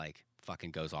kind of like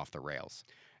fucking goes off the rails.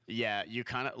 Yeah, you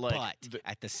kind of like. But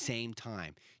at the same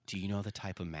time, do you know the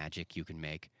type of magic you can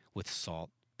make with salt,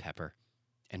 pepper,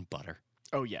 and butter?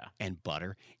 oh yeah, And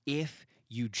butter if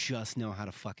you just know how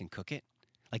to fucking cook it.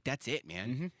 Like that's it,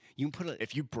 man. Mhm. You can put a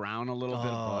If you brown a little bit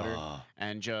of butter Oh.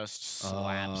 and just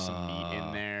slap some meat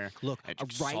in there, Look, and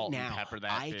right salt and now, pepper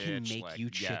that I can bitch, make like, you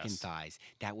chicken yes. thighs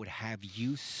that would have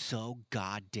you so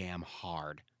goddamn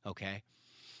hard, okay?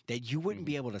 That you wouldn't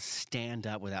be able to stand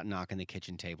up without knocking the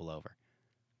kitchen table over.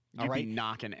 You'd All right? be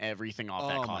knocking everything off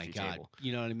that Oh my coffee God. table.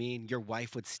 You know what I mean? Your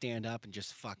wife would stand up and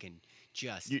just fucking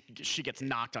just. She gets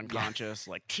knocked unconscious,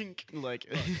 like chink, like.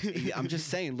 I'm just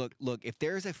saying, look, if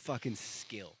there's a fucking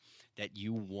skill that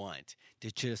you want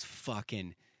to just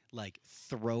fucking like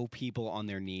throw people on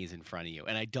their knees in front of you,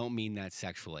 and I don't mean that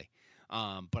sexually,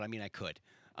 but I mean I could.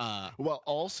 Well,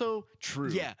 also true.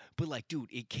 Yeah, but like, dude,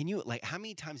 can you like how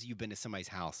many times have you been to somebody's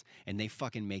house and they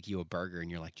fucking make you a burger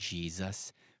and you're like,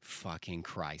 Jesus fucking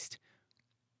Christ,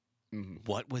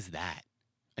 what was that?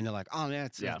 And they're like, oh man,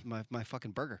 it's my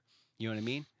fucking burger. You know what I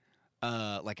mean?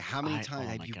 Like how many times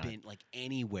have you been like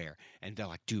anywhere and they're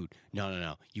like, dude,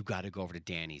 no, you got to go over to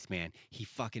Danny's, man. He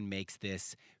fucking makes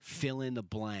this fill in the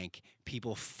blank.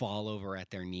 People fall over at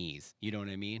their knees. You know what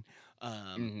I mean?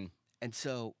 And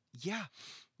so yeah,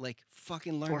 like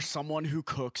fucking learn. Or someone who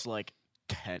cooks like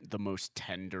the most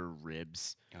tender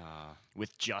ribs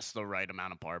with just the right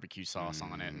amount of barbecue sauce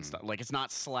on it and stuff. Like it's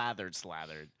not slathered,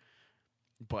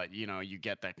 but you know you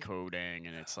get that coating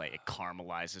and it's like it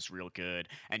caramelizes real good,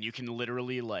 and you can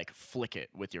literally like flick it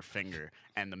with your finger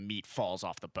and the meat falls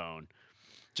off the bone.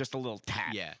 Just a little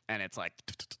tap. Yeah. And it's like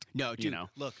no, dude. You know?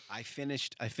 Look, I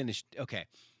finished. Okay,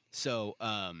 so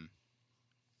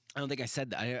I don't think I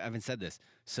said that. I haven't said this.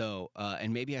 So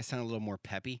and maybe I sound a little more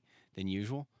peppy than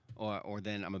usual, or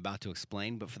than I'm about to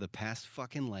explain. But for the past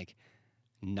fucking like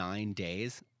 9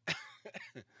 days,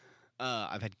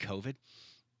 I've had COVID.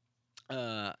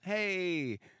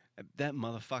 Hey, that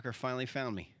motherfucker finally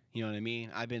found me. You know what I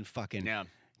mean? I've been fucking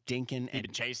dinking and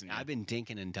been chasing you. I've been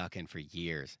dinking and ducking for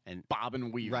years, and bob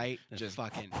and weave. right, Just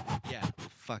fucking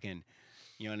fucking.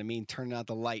 You know what I mean? Turning out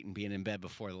the light and being in bed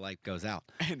before the light goes out.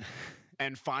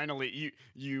 And finally,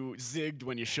 you zigged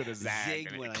when you should have zagged.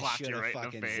 Zigged and when it I clocked should you have right in the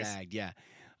fucking face. zagged. Yeah.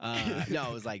 No,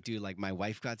 it was like, dude, like my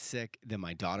wife got sick, then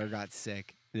my daughter got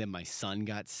sick, then my son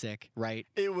got sick. Right.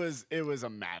 It was a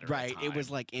matter. Right. Of time. It was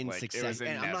like in succession.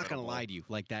 And I'm not gonna inevitable. lie to you.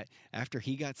 Like that. After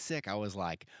he got sick, I was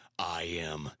like, I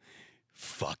am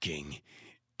fucking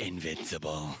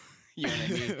invincible. You know what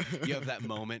I mean? You have that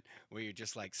moment where you're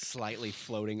just like slightly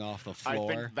floating off the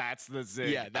floor. I think that's the zig.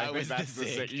 Yeah, that was the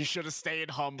zig. You should have stayed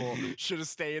humble. Should have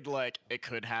stayed like it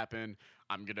could happen.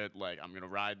 I'm gonna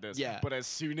ride this. Yeah. But as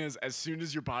soon as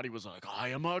your body was like, I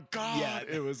am a god. Yeah.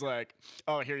 It was like,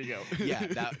 oh, here you go. Yeah,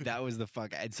 that was the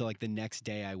fuck. And so like the next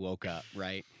day I woke up,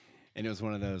 right? And it was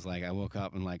one of those like I woke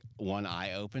up and like one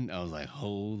eye opened. I was like,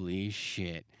 holy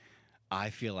shit. I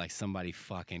feel like somebody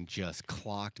fucking just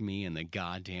clocked me in the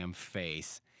goddamn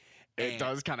face. It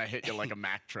does kind of hit you like a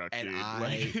Mack truck, And dude. I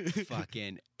Like,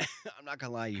 fucking, I'm not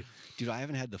gonna lie to you, dude. I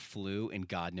haven't had the flu in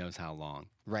God knows how long,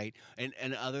 right? And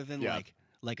other than Yeah.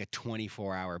 like a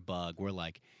 24-hour bug, where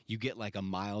like you get like a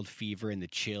mild fever and the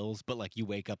chills, but like you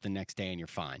wake up the next day and you're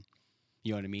fine.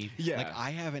 You know what I mean? Yeah. Like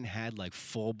I haven't had like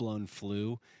full blown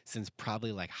flu since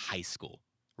probably like high school,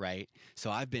 right?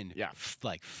 So I've been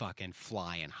like fucking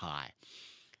flying high.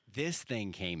 This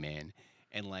thing came in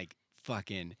and like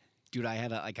fucking. Dude, I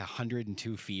had like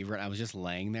 102 fever, and I was just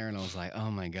laying there, and I was like, "Oh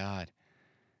my god,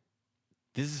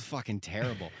 this is fucking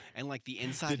terrible." And like the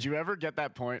inside. Did you ever get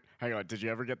that point? Hang on. Did you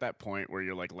ever get that point where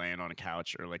you're like laying on a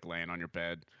couch or like laying on your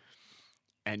bed,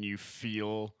 and you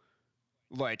feel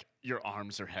like your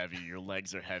arms are heavy, your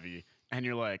legs are heavy, and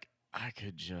you're like, I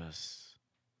could just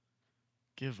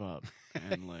give up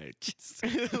and like, just,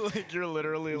 like you're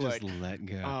literally just like, let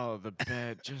go? oh, the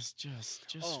bed, just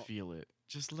Oh. feel it.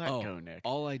 Just let go, Nick.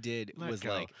 All I did Let was go.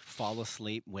 like fall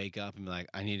asleep, wake up, and be like,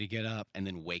 "I need to get up," and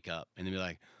then wake up, and then be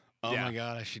like, "Oh Yeah. my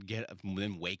god, I should get up," and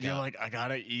then wake You're up. like, I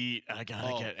gotta eat. I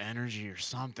gotta Oh. get energy or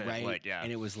something. Right? Like, yeah.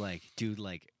 And it was like, dude,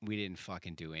 like we didn't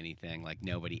fucking do anything. Like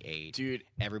nobody ate. Dude,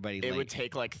 Everybody. it like, would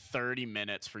take like 30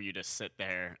 minutes for you to sit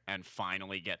there and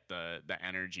finally get the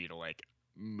energy to like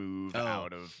move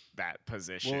out of that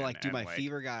position. well, like, dude, and, my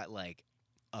fever got like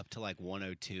up to like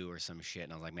 102 or some shit,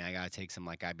 and I was like, man, I gotta take some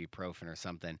like ibuprofen or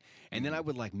something. And then I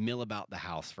would like mill about the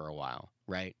house for a while,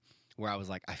 right? Where I was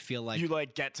like, I feel like you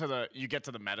like get to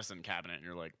the medicine cabinet and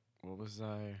you're like, what was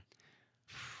I?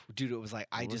 dude, it was like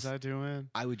What was I doing?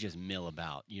 I would just mill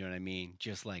about, you know what I mean?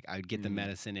 Just like I would get the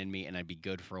medicine in me and I'd be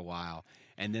good for a while.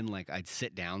 And then like I'd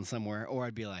sit down somewhere, or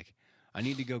I'd be like, I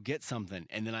need to go get something,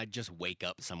 and then I'd just wake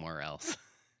up somewhere else.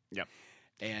 Yep.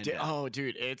 And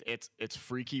Dude, it's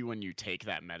freaky when you take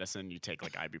that medicine. You take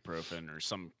like ibuprofen or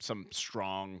some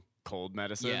strong cold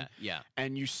medicine. Yeah.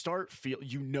 And you start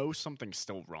something's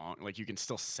still wrong. Like you can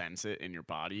still sense it in your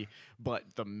body, but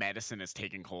the medicine is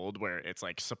taking hold where it's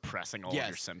like suppressing all of your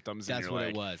Yes, symptoms. that's and you're what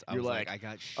like, it was. I you're was like, I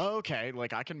got oh, okay,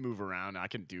 like I can move around, I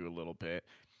can do a little bit.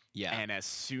 yeah. And as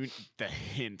soon the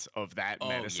hint of that Oh,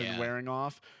 medicine yeah. wearing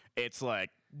off, it's like,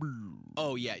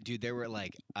 Oh yeah, dude. There were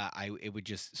like it would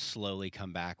just slowly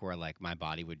come back where like my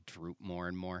body would droop more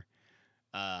and more.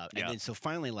 And Yeah. then so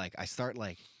finally like I start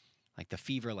like the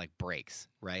fever like breaks,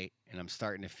 right? And I'm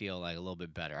starting to feel like a little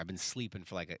bit better. I've been sleeping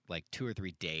for like 2 or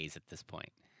 3 days at this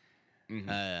point. mhm.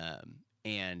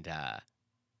 And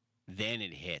then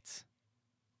it hits.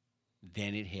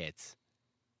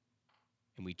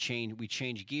 And we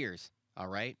change gears, all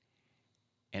right?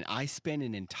 And I spend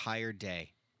an entire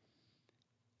day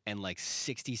and like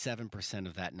 67%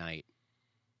 of that night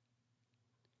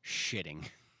shitting.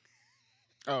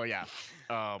 Oh yeah.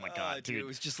 Oh my god, dude, dude. it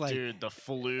was just like dude, the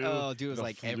flu. Oh, dude, it was the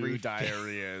like flu every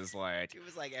diarrhea is like it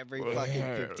was like every fucking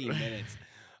 15 minutes.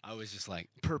 I was just like,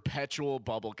 perpetual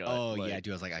bubble gut. oh like, yeah,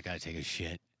 dude. I was like, I gotta take a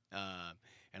shit,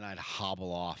 and I'd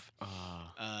hobble off.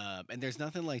 And there's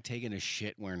nothing like taking a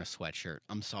shit wearing a sweatshirt.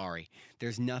 I'm sorry,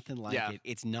 there's nothing like Yeah. it.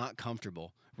 It's not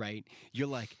comfortable, right?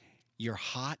 You're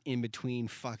hot in between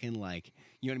fucking like,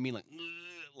 you know what I mean,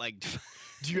 like.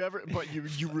 Do you ever? But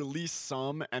you release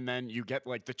some, and then you get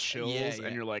like the chills, Yeah.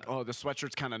 and you're like, oh, the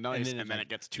sweatshirt's kind of nice, then and it's then like- it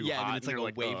gets too yeah, and hot, then it's like you're a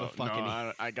like, wave oh, of fucking-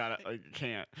 No, I gotta, I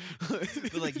can't.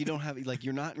 But like you don't have like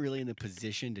you're not really in the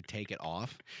position to take it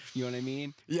off. You know what I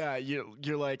mean? Yeah,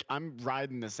 you're like, I'm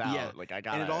riding this out. Yeah. Like I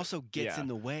got. And it also gets yeah. in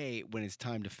the way when it's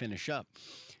time to finish up.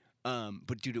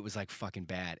 But dude, it was like fucking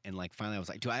bad. And like finally I was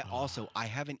like, dude, I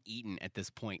haven't eaten at this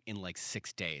point in like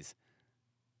 6 days.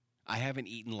 I haven't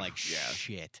eaten like Yeah.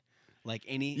 shit. Like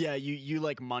any Yeah, you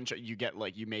like munch. You get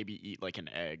like you maybe eat like an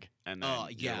egg, and then Oh,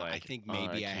 you're yeah, I like, think oh,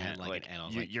 maybe I had, can't," like, an egg. I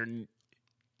was you, like-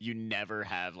 you never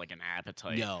have like an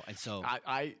appetite. No, and so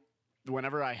I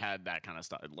whenever I had that kind of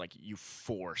stuff, like you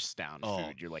force down Oh.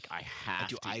 food. You're like, I have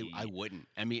dude, to eat. I wouldn't.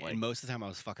 I mean, Like- and most of the time I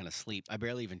was fucking asleep. I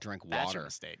barely even drank That's your water.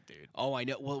 mistake, dude. Oh, I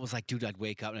know. Well, it was like, dude, I'd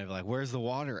wake up and I'd be like, "Where's the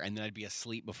water?" And then I'd be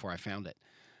asleep before I found it.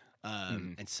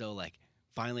 And so, like,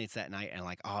 finally, it's that night, and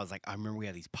like, I was like, I remember we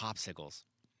had these popsicles.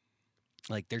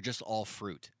 Like, they're just all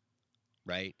fruit,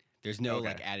 right? There's no Okay.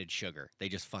 like added sugar. They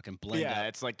just fucking blend Yeah, up.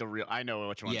 it's like the real. I know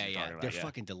which ones Yeah, you're yeah. talking about. They're yeah.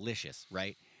 fucking delicious,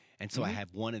 right? And so I Mhm.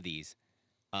 have one of these,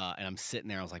 and I'm sitting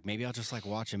there. I was like, maybe I'll just like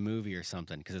watch a movie or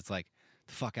something, because it's like,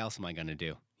 the fuck else am I gonna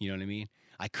do? You know what I mean?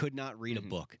 I could not read a Mhm.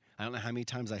 book. I don't know how many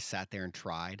times I sat there and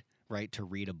tried, right, to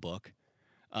read a book,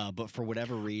 but for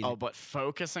whatever reason, Oh, but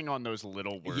focusing on those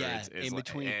little words yeah, is in like,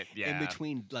 between, yeah. in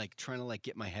between, like trying to like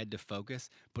get my head to focus,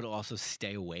 but also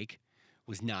stay awake,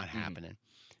 was not happening.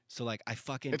 So like I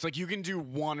fucking It's like you can do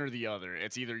one or the other.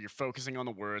 It's either you're focusing on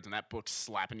the words and that book's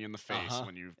slapping you in the face Uh-huh.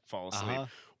 when you fall asleep, Uh-huh.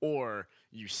 or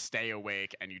you stay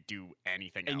awake and you do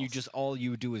anything else. and you just all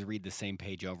you do is read the same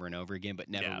page over and over again, but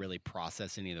never Yeah. really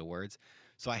process any of the words.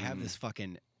 So I have Mhm. this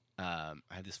fucking,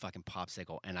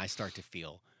 popsicle, and I start to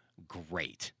feel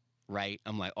great. Right?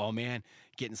 I'm like, oh man,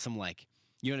 getting some like,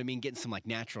 you know what I mean, getting some like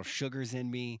natural sugars in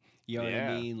me. You know what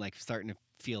Yeah. I mean? Like starting to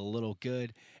feel a little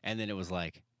good. And then it was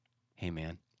like, hey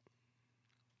man,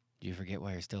 do you forget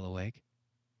why you're still awake?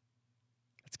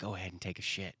 Let's go ahead and take a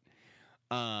shit.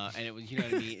 And it was, you know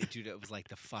what I mean, dude. It was like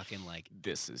the fucking like.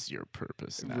 This is your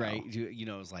purpose now. Right. You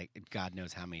know, it was like God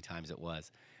knows how many times it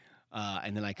was.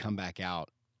 And then I come back out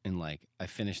and like I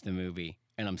finish the movie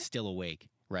and I'm still awake,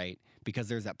 right? Because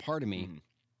there's that part of me Mhm.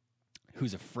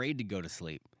 who's afraid to go to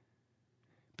sleep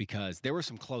because there were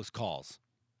some close calls.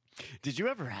 Did you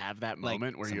ever have that Like,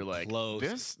 moment where some you're like,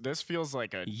 close- this feels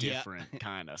like a Yeah. different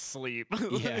kind of sleep?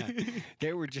 Yeah.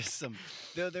 There were just some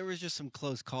there was just some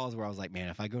close calls where I was like, man,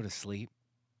 if I go to sleep,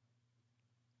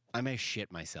 I may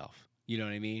shit myself. You know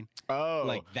what I mean? Oh,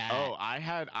 Like that. Oh, I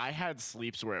had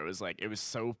sleeps where it was like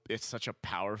it's such a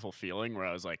powerful feeling where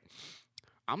I was like,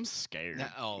 I'm scared.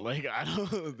 Oh. Like I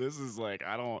don't. This is like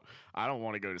I don't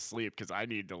want to go to sleep because I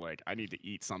need to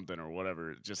eat something or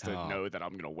whatever just to Oh. know that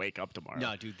I'm gonna wake up tomorrow.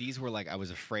 No, dude, these were like I was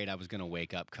afraid I was gonna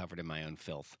wake up covered in my own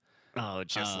filth. Oh,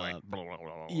 just like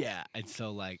blah, Yeah, and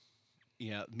so like,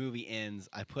 you know, movie ends.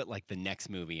 I put like the next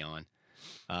movie on,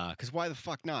 because why the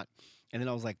fuck not? And then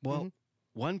I was like, well, Mhm.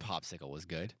 one popsicle was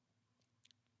good.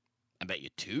 I bet you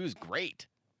two's great.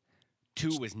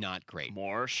 Two was not great.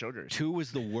 more sugars. Two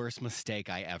was the worst mistake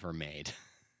I ever made.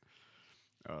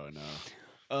 Oh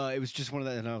no. It was just one of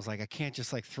the, and I was like, I can't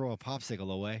just like throw a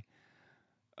popsicle away.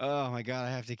 Oh my god,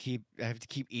 I have to keep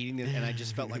eating this, and I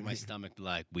just felt like my stomach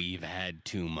like we've had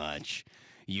too much,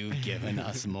 You've given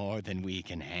us more than we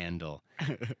can handle.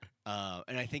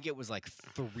 And I think it was like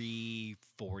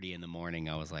 3:40 in the morning.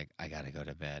 I was like, I gotta go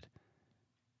to bed,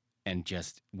 and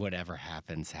just whatever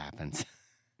happens, happens.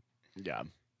 Yeah.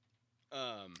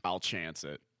 I'll chance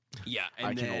it. Yeah, and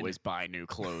I can then- always buy new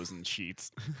clothes and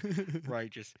sheets. right,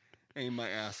 just aim my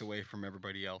ass away from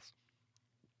everybody else.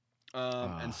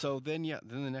 Ah. And so then the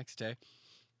next day,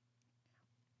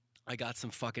 I got some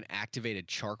fucking activated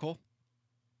charcoal.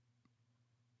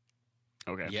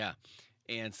 Okay. Yeah,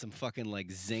 and some fucking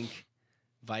like zinc,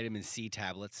 vitamin C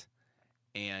tablets,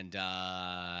 and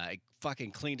I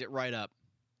fucking cleaned it right up.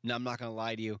 No, I'm not gonna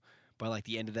lie to you. By like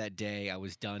the end of that day, I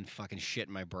was done fucking shitting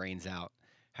my brains out.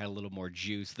 Had a little more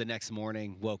juice. The next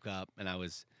morning, woke up and I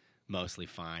was mostly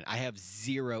fine. I have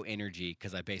zero energy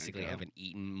because I basically go. haven't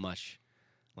eaten much,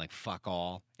 like fuck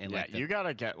all. And Yeah, like the- you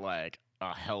gotta get like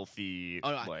a healthy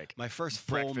Oh, no, like. my first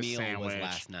full breakfast meal was sandwich.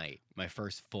 last night. My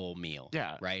first full meal.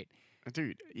 Yeah. Right.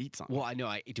 Dude, eat something. Well, I know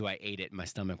I ate it. And my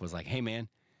stomach was like, "Hey, man,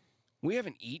 we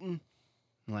haven't eaten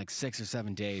in like 6 or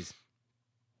 7 days.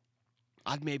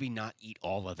 I'd maybe not eat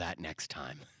all of that next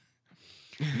time.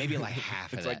 Maybe like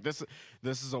half of It's that." like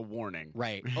this is a warning.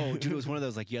 Right. Oh, dude, it was one of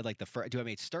those like you had like dude, I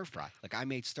made stir fry. Like I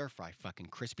made stir fry, fucking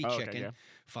crispy Oh, okay, chicken,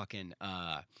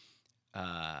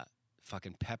 yeah.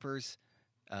 fucking peppers,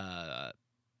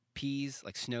 peas,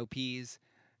 like snow peas,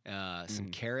 some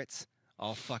carrots,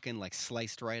 all fucking like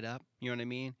sliced right up. You know what I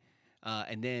mean?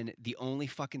 And then the only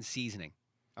fucking seasoning,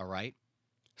 all right?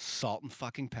 Salt and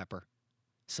fucking pepper,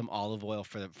 some olive oil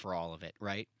for all of it,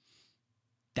 right?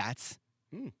 That's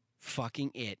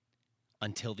fucking it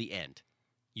until the end.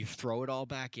 You throw it all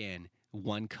back in,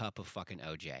 1 cup of fucking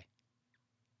OJ.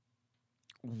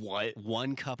 What?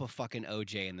 1 cup of fucking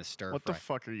OJ in the stir What fry. the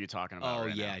fuck are you talking about? Oh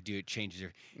right yeah, now? dude, it changes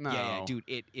your No. Yeah, dude,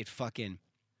 it fucking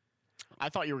I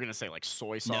thought you were gonna say like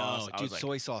soy sauce. No, I dude, was like,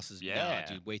 soy sauce is yeah.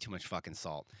 no, dude, way too much fucking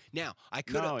salt. Now, I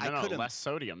could no, have no, less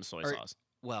sodium soy or- sauce.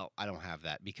 Well, I don't have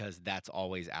that because that's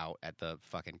always out at the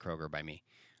fucking Kroger by me.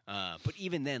 But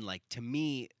even then, like to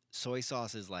me, soy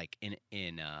sauce is like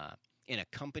in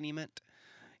accompaniment.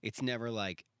 It's never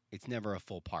a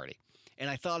full party. And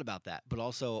I thought about that, but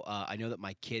also I know that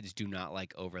my kids do not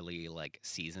like overly like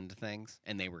seasoned things,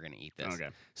 and they were gonna eat this. Okay.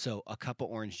 So a cup of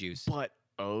orange juice. But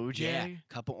OJ. Yeah,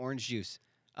 cup of orange juice.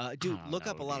 Dude, Oh, look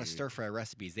up a no, lot of dude. stir fry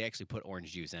recipes. They actually put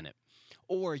orange juice in it,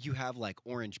 or you have like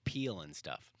orange peel and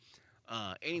stuff.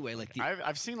 Anyway, like the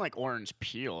I've seen like orange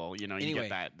peel. You know, you Anyway,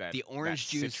 get that the orange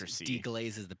that juice citrusy.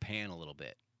 deglazes the pan a little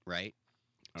bit, right?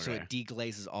 So Okay. it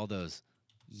deglazes all those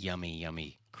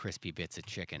yummy, crispy bits of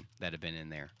chicken that have been in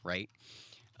there, right?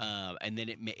 And then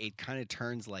it kind of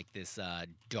turns like this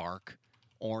dark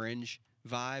orange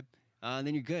vibe. And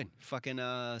then you're good. Fucking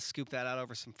scoop that out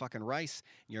over some fucking rice.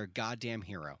 You're a goddamn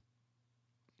hero.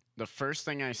 The first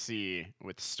thing I see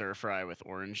with stir fry with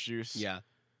orange juice Yeah.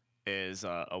 is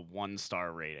a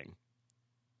 1-star rating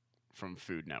from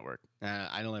Food Network.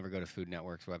 I don't ever go to Food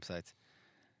Network's websites.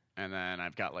 And then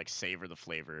I've got like Savor the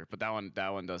Flavor, but that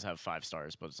one does have 5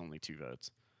 stars, but it's only 2 votes.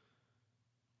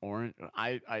 Orange.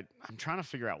 I'm trying to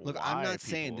figure out Look, why. I'm not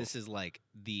saying people- this is like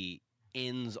the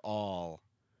ends all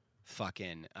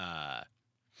fucking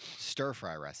stir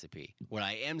fry recipe. What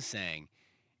I am saying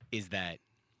is that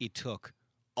it took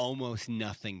almost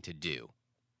nothing to do.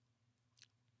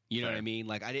 You know what I Fair. mean?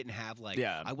 Like I didn't have like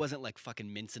Yeah. I wasn't like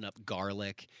fucking mincing up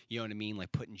garlic. You know what I mean?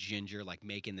 Like putting ginger, like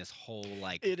making this whole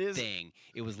like It is- thing.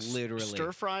 It was literally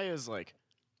stir fry is like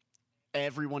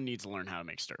everyone needs to learn how to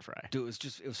make stir fry. Dude,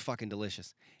 it was fucking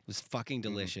delicious. It was fucking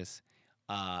delicious.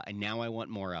 And now I want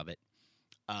more of it.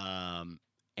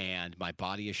 And my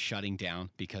body is shutting down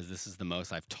because this is the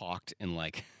most I've talked in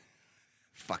like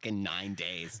fucking 9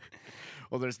 days.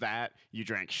 Well, there's that. You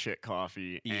drank shit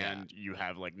coffee Yeah. and you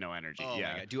have like no energy. Oh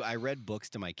yeah. my god, dude! I read books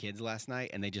to my kids last night,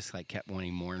 and they just like kept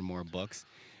wanting more and more books.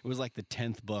 It was like the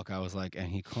 10th book. I was like, and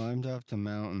he climbed up the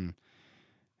mountain,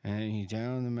 and he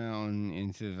down the mountain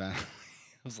into the valley.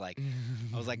 I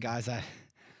was like, guys,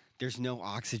 there's no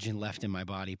oxygen left in my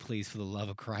body. Please, for the love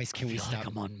of Christ, can we feel stop? like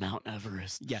I'm on Mount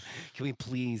Everest. Yeah, can we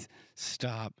please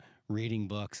stop reading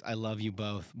books? I love you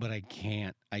both, but I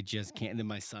can't. I just can't. And then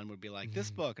my son would be like,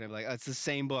 this book. And I'd be like, oh, it's the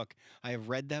same book. I have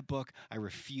read that book. I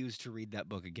refuse to read that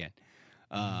book again.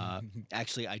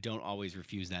 Actually, I don't always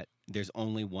refuse that. There's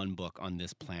only one book on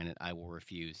this planet I will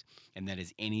refuse, and that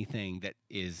is anything that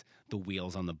is the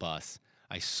wheels on the bus.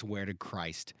 I swear to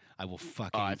Christ, I will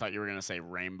fucking... Oh, I thought you were gonna say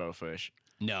rainbow fish.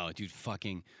 No, dude,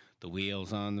 fucking The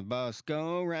wheels on the bus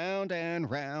go round and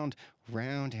round,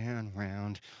 round and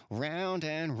round, round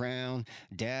and round.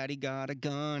 Daddy got a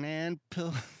gun and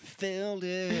filled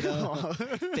it up,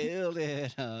 filled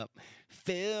it up,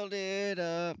 filled it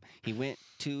up. He went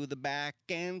to the back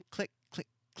and click, click,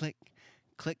 click,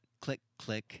 click, click,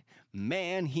 click.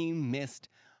 Man, he missed.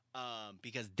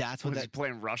 Because that's what Was he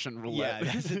playing Russian yeah,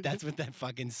 roulette? that's what that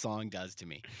fucking song does to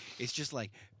me. It's just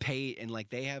like pay and like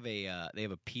they have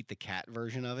a Pete the Cat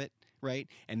version of it, right?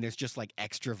 And there's just like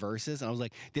extra verses, and I was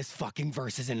like, this fucking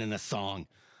verse isn't in the song.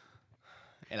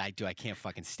 And I can't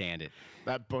fucking stand it.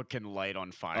 That book can light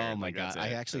on fire. Oh my like, that's God, I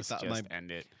it. actually thought just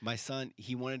end it. my son,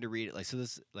 he wanted to read it like, so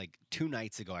this like 2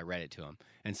 nights ago I read it to him,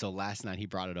 and so last night he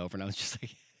brought it over, and I was just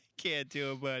like, can't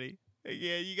do it, buddy.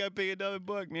 Yeah, you gotta pick another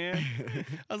book, man.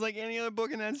 I was like, any other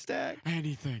book in that stack?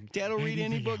 Anything. Dad will read any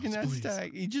Anything book in else, that please.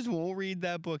 stack. He just won't read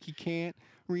that book. He can't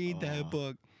read that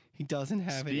book. He doesn't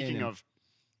have it in Speaking him.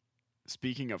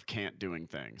 speaking of can't doing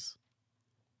things,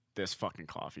 this fucking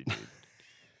coffee,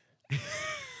 dude.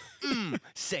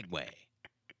 Segue.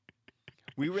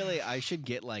 I should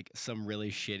get like some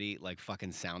really shitty like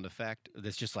fucking sound effect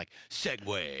that's just like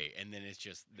segue, and then it's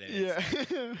just then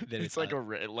It's like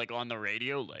like on the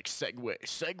radio, like segue.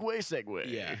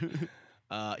 yeah.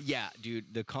 Yeah,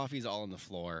 dude, the coffee's all on the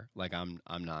floor. Like I'm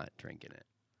not drinking it.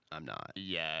 I'm not.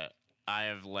 Yeah, I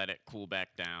have let it cool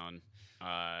back down,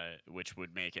 which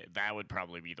would make it. That would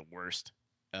probably be the worst.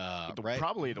 Right?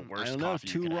 Probably the worst. I don't know. Coffee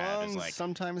you 2 could have is, wrongs like,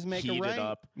 sometimes make a heat right. it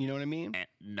up. You know what I mean?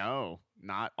 No,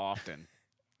 not often.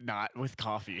 Not with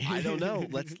coffee. I don't know.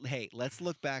 Let's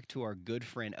look back to our good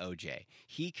friend OJ.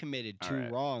 He committed 2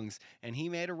 right. wrongs and he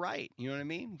made a right. You know what I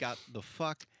mean? Got the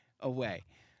fuck away.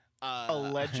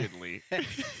 Allegedly.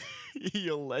 He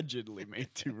allegedly made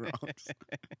 2 wrongs.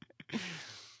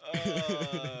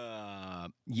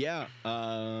 Yeah.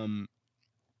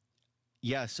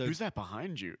 Yeah. So Who's that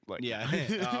behind you? Like, Yeah.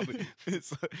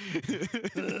 It's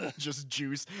just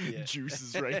juice. Yeah. Juice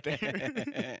is right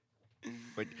there.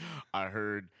 Like, I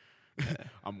heard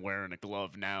I'm wearing a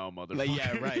glove now, motherfucker. But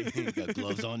yeah, right. Got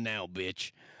gloves on now,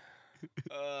 bitch.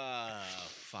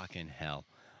 Fucking hell.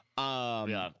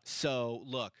 Yeah. So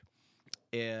look,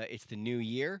 it's the new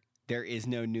year. There is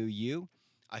no new you.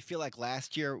 I feel like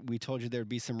last year we told you there'd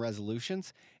be some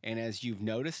resolutions, and as you've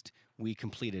noticed, we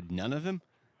completed none of them.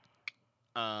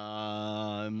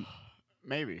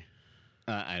 Maybe.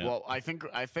 I don't. Well, I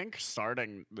think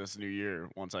starting this new year,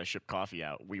 once I ship coffee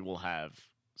out, we will have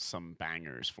some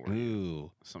bangers for you.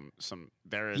 Ooh. Some.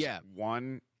 There is Yeah.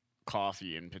 one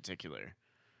coffee in particular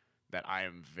that I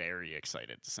am very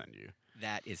excited to send you.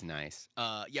 That is nice.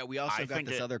 Yeah, we also I got think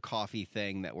this it- other coffee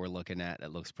thing that we're looking at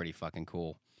that looks pretty fucking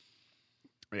cool.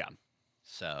 Yeah.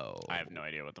 So I have no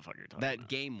idea what the fuck you're talking that about.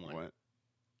 game one. What?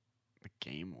 The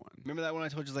game one. Remember that one I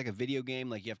told you is like a video game?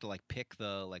 Like you have to like pick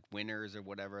the like winners or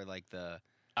whatever, like the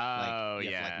Oh you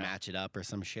yeah. have to like match it up or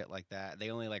some shit like that. They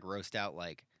only like roast out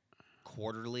like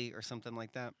quarterly or something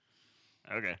like that.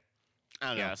 Okay. I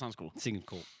don't Yeah, know. that sounds cool. Seems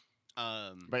cool.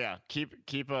 But yeah, keep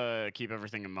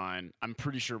everything in mind. I'm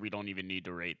pretty sure we don't even need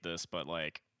to rate this, but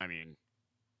like, I mean,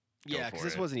 go yeah, for because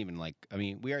this it. wasn't even like. I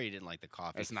mean, we already didn't like the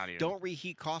coffee. It's not even. Don't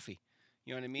reheat coffee.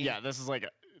 You know what I mean? Yeah, this is like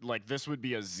this would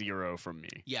be a 0 from me.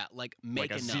 Yeah, like make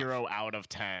Like a enough. 0 out of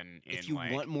 10. If in you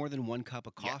like, want more than 1 cup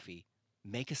of Yeah. coffee,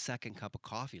 make a second cup of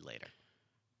coffee later.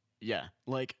 yeah,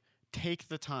 like take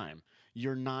the time.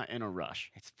 You're not in a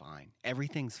rush, It's fine.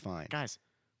 Everything's fine. guys.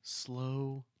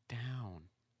 Slow down.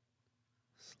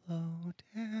 Slow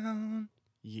down.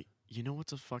 You know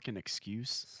what's a fucking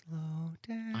excuse? Slow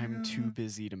down. I'm too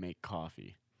busy to make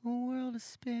coffee. The world is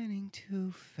spinning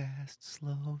too fast.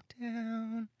 Slow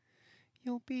down.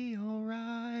 You'll be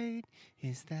alright.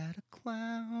 Is that a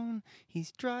clown?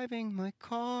 He's driving my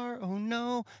car. Oh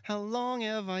no, how long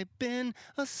have I been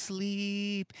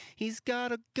asleep? He's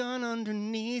got a gun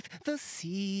underneath the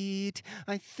seat.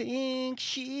 I think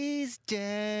she's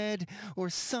dead. Or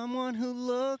someone who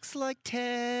looks like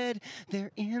Ted.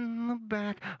 They're in the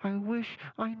back. I wish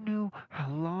I knew how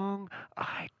long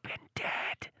I'd been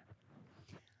dead.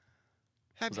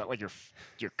 Was that like your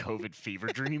COVID fever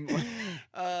dream?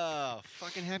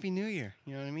 Fucking Happy New Year.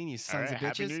 You know what I mean? You All sons right, of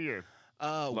bitches. Happy New Year.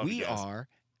 Love We you guys. are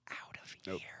out of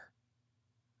Nope. here.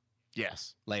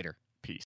 Yes. Later.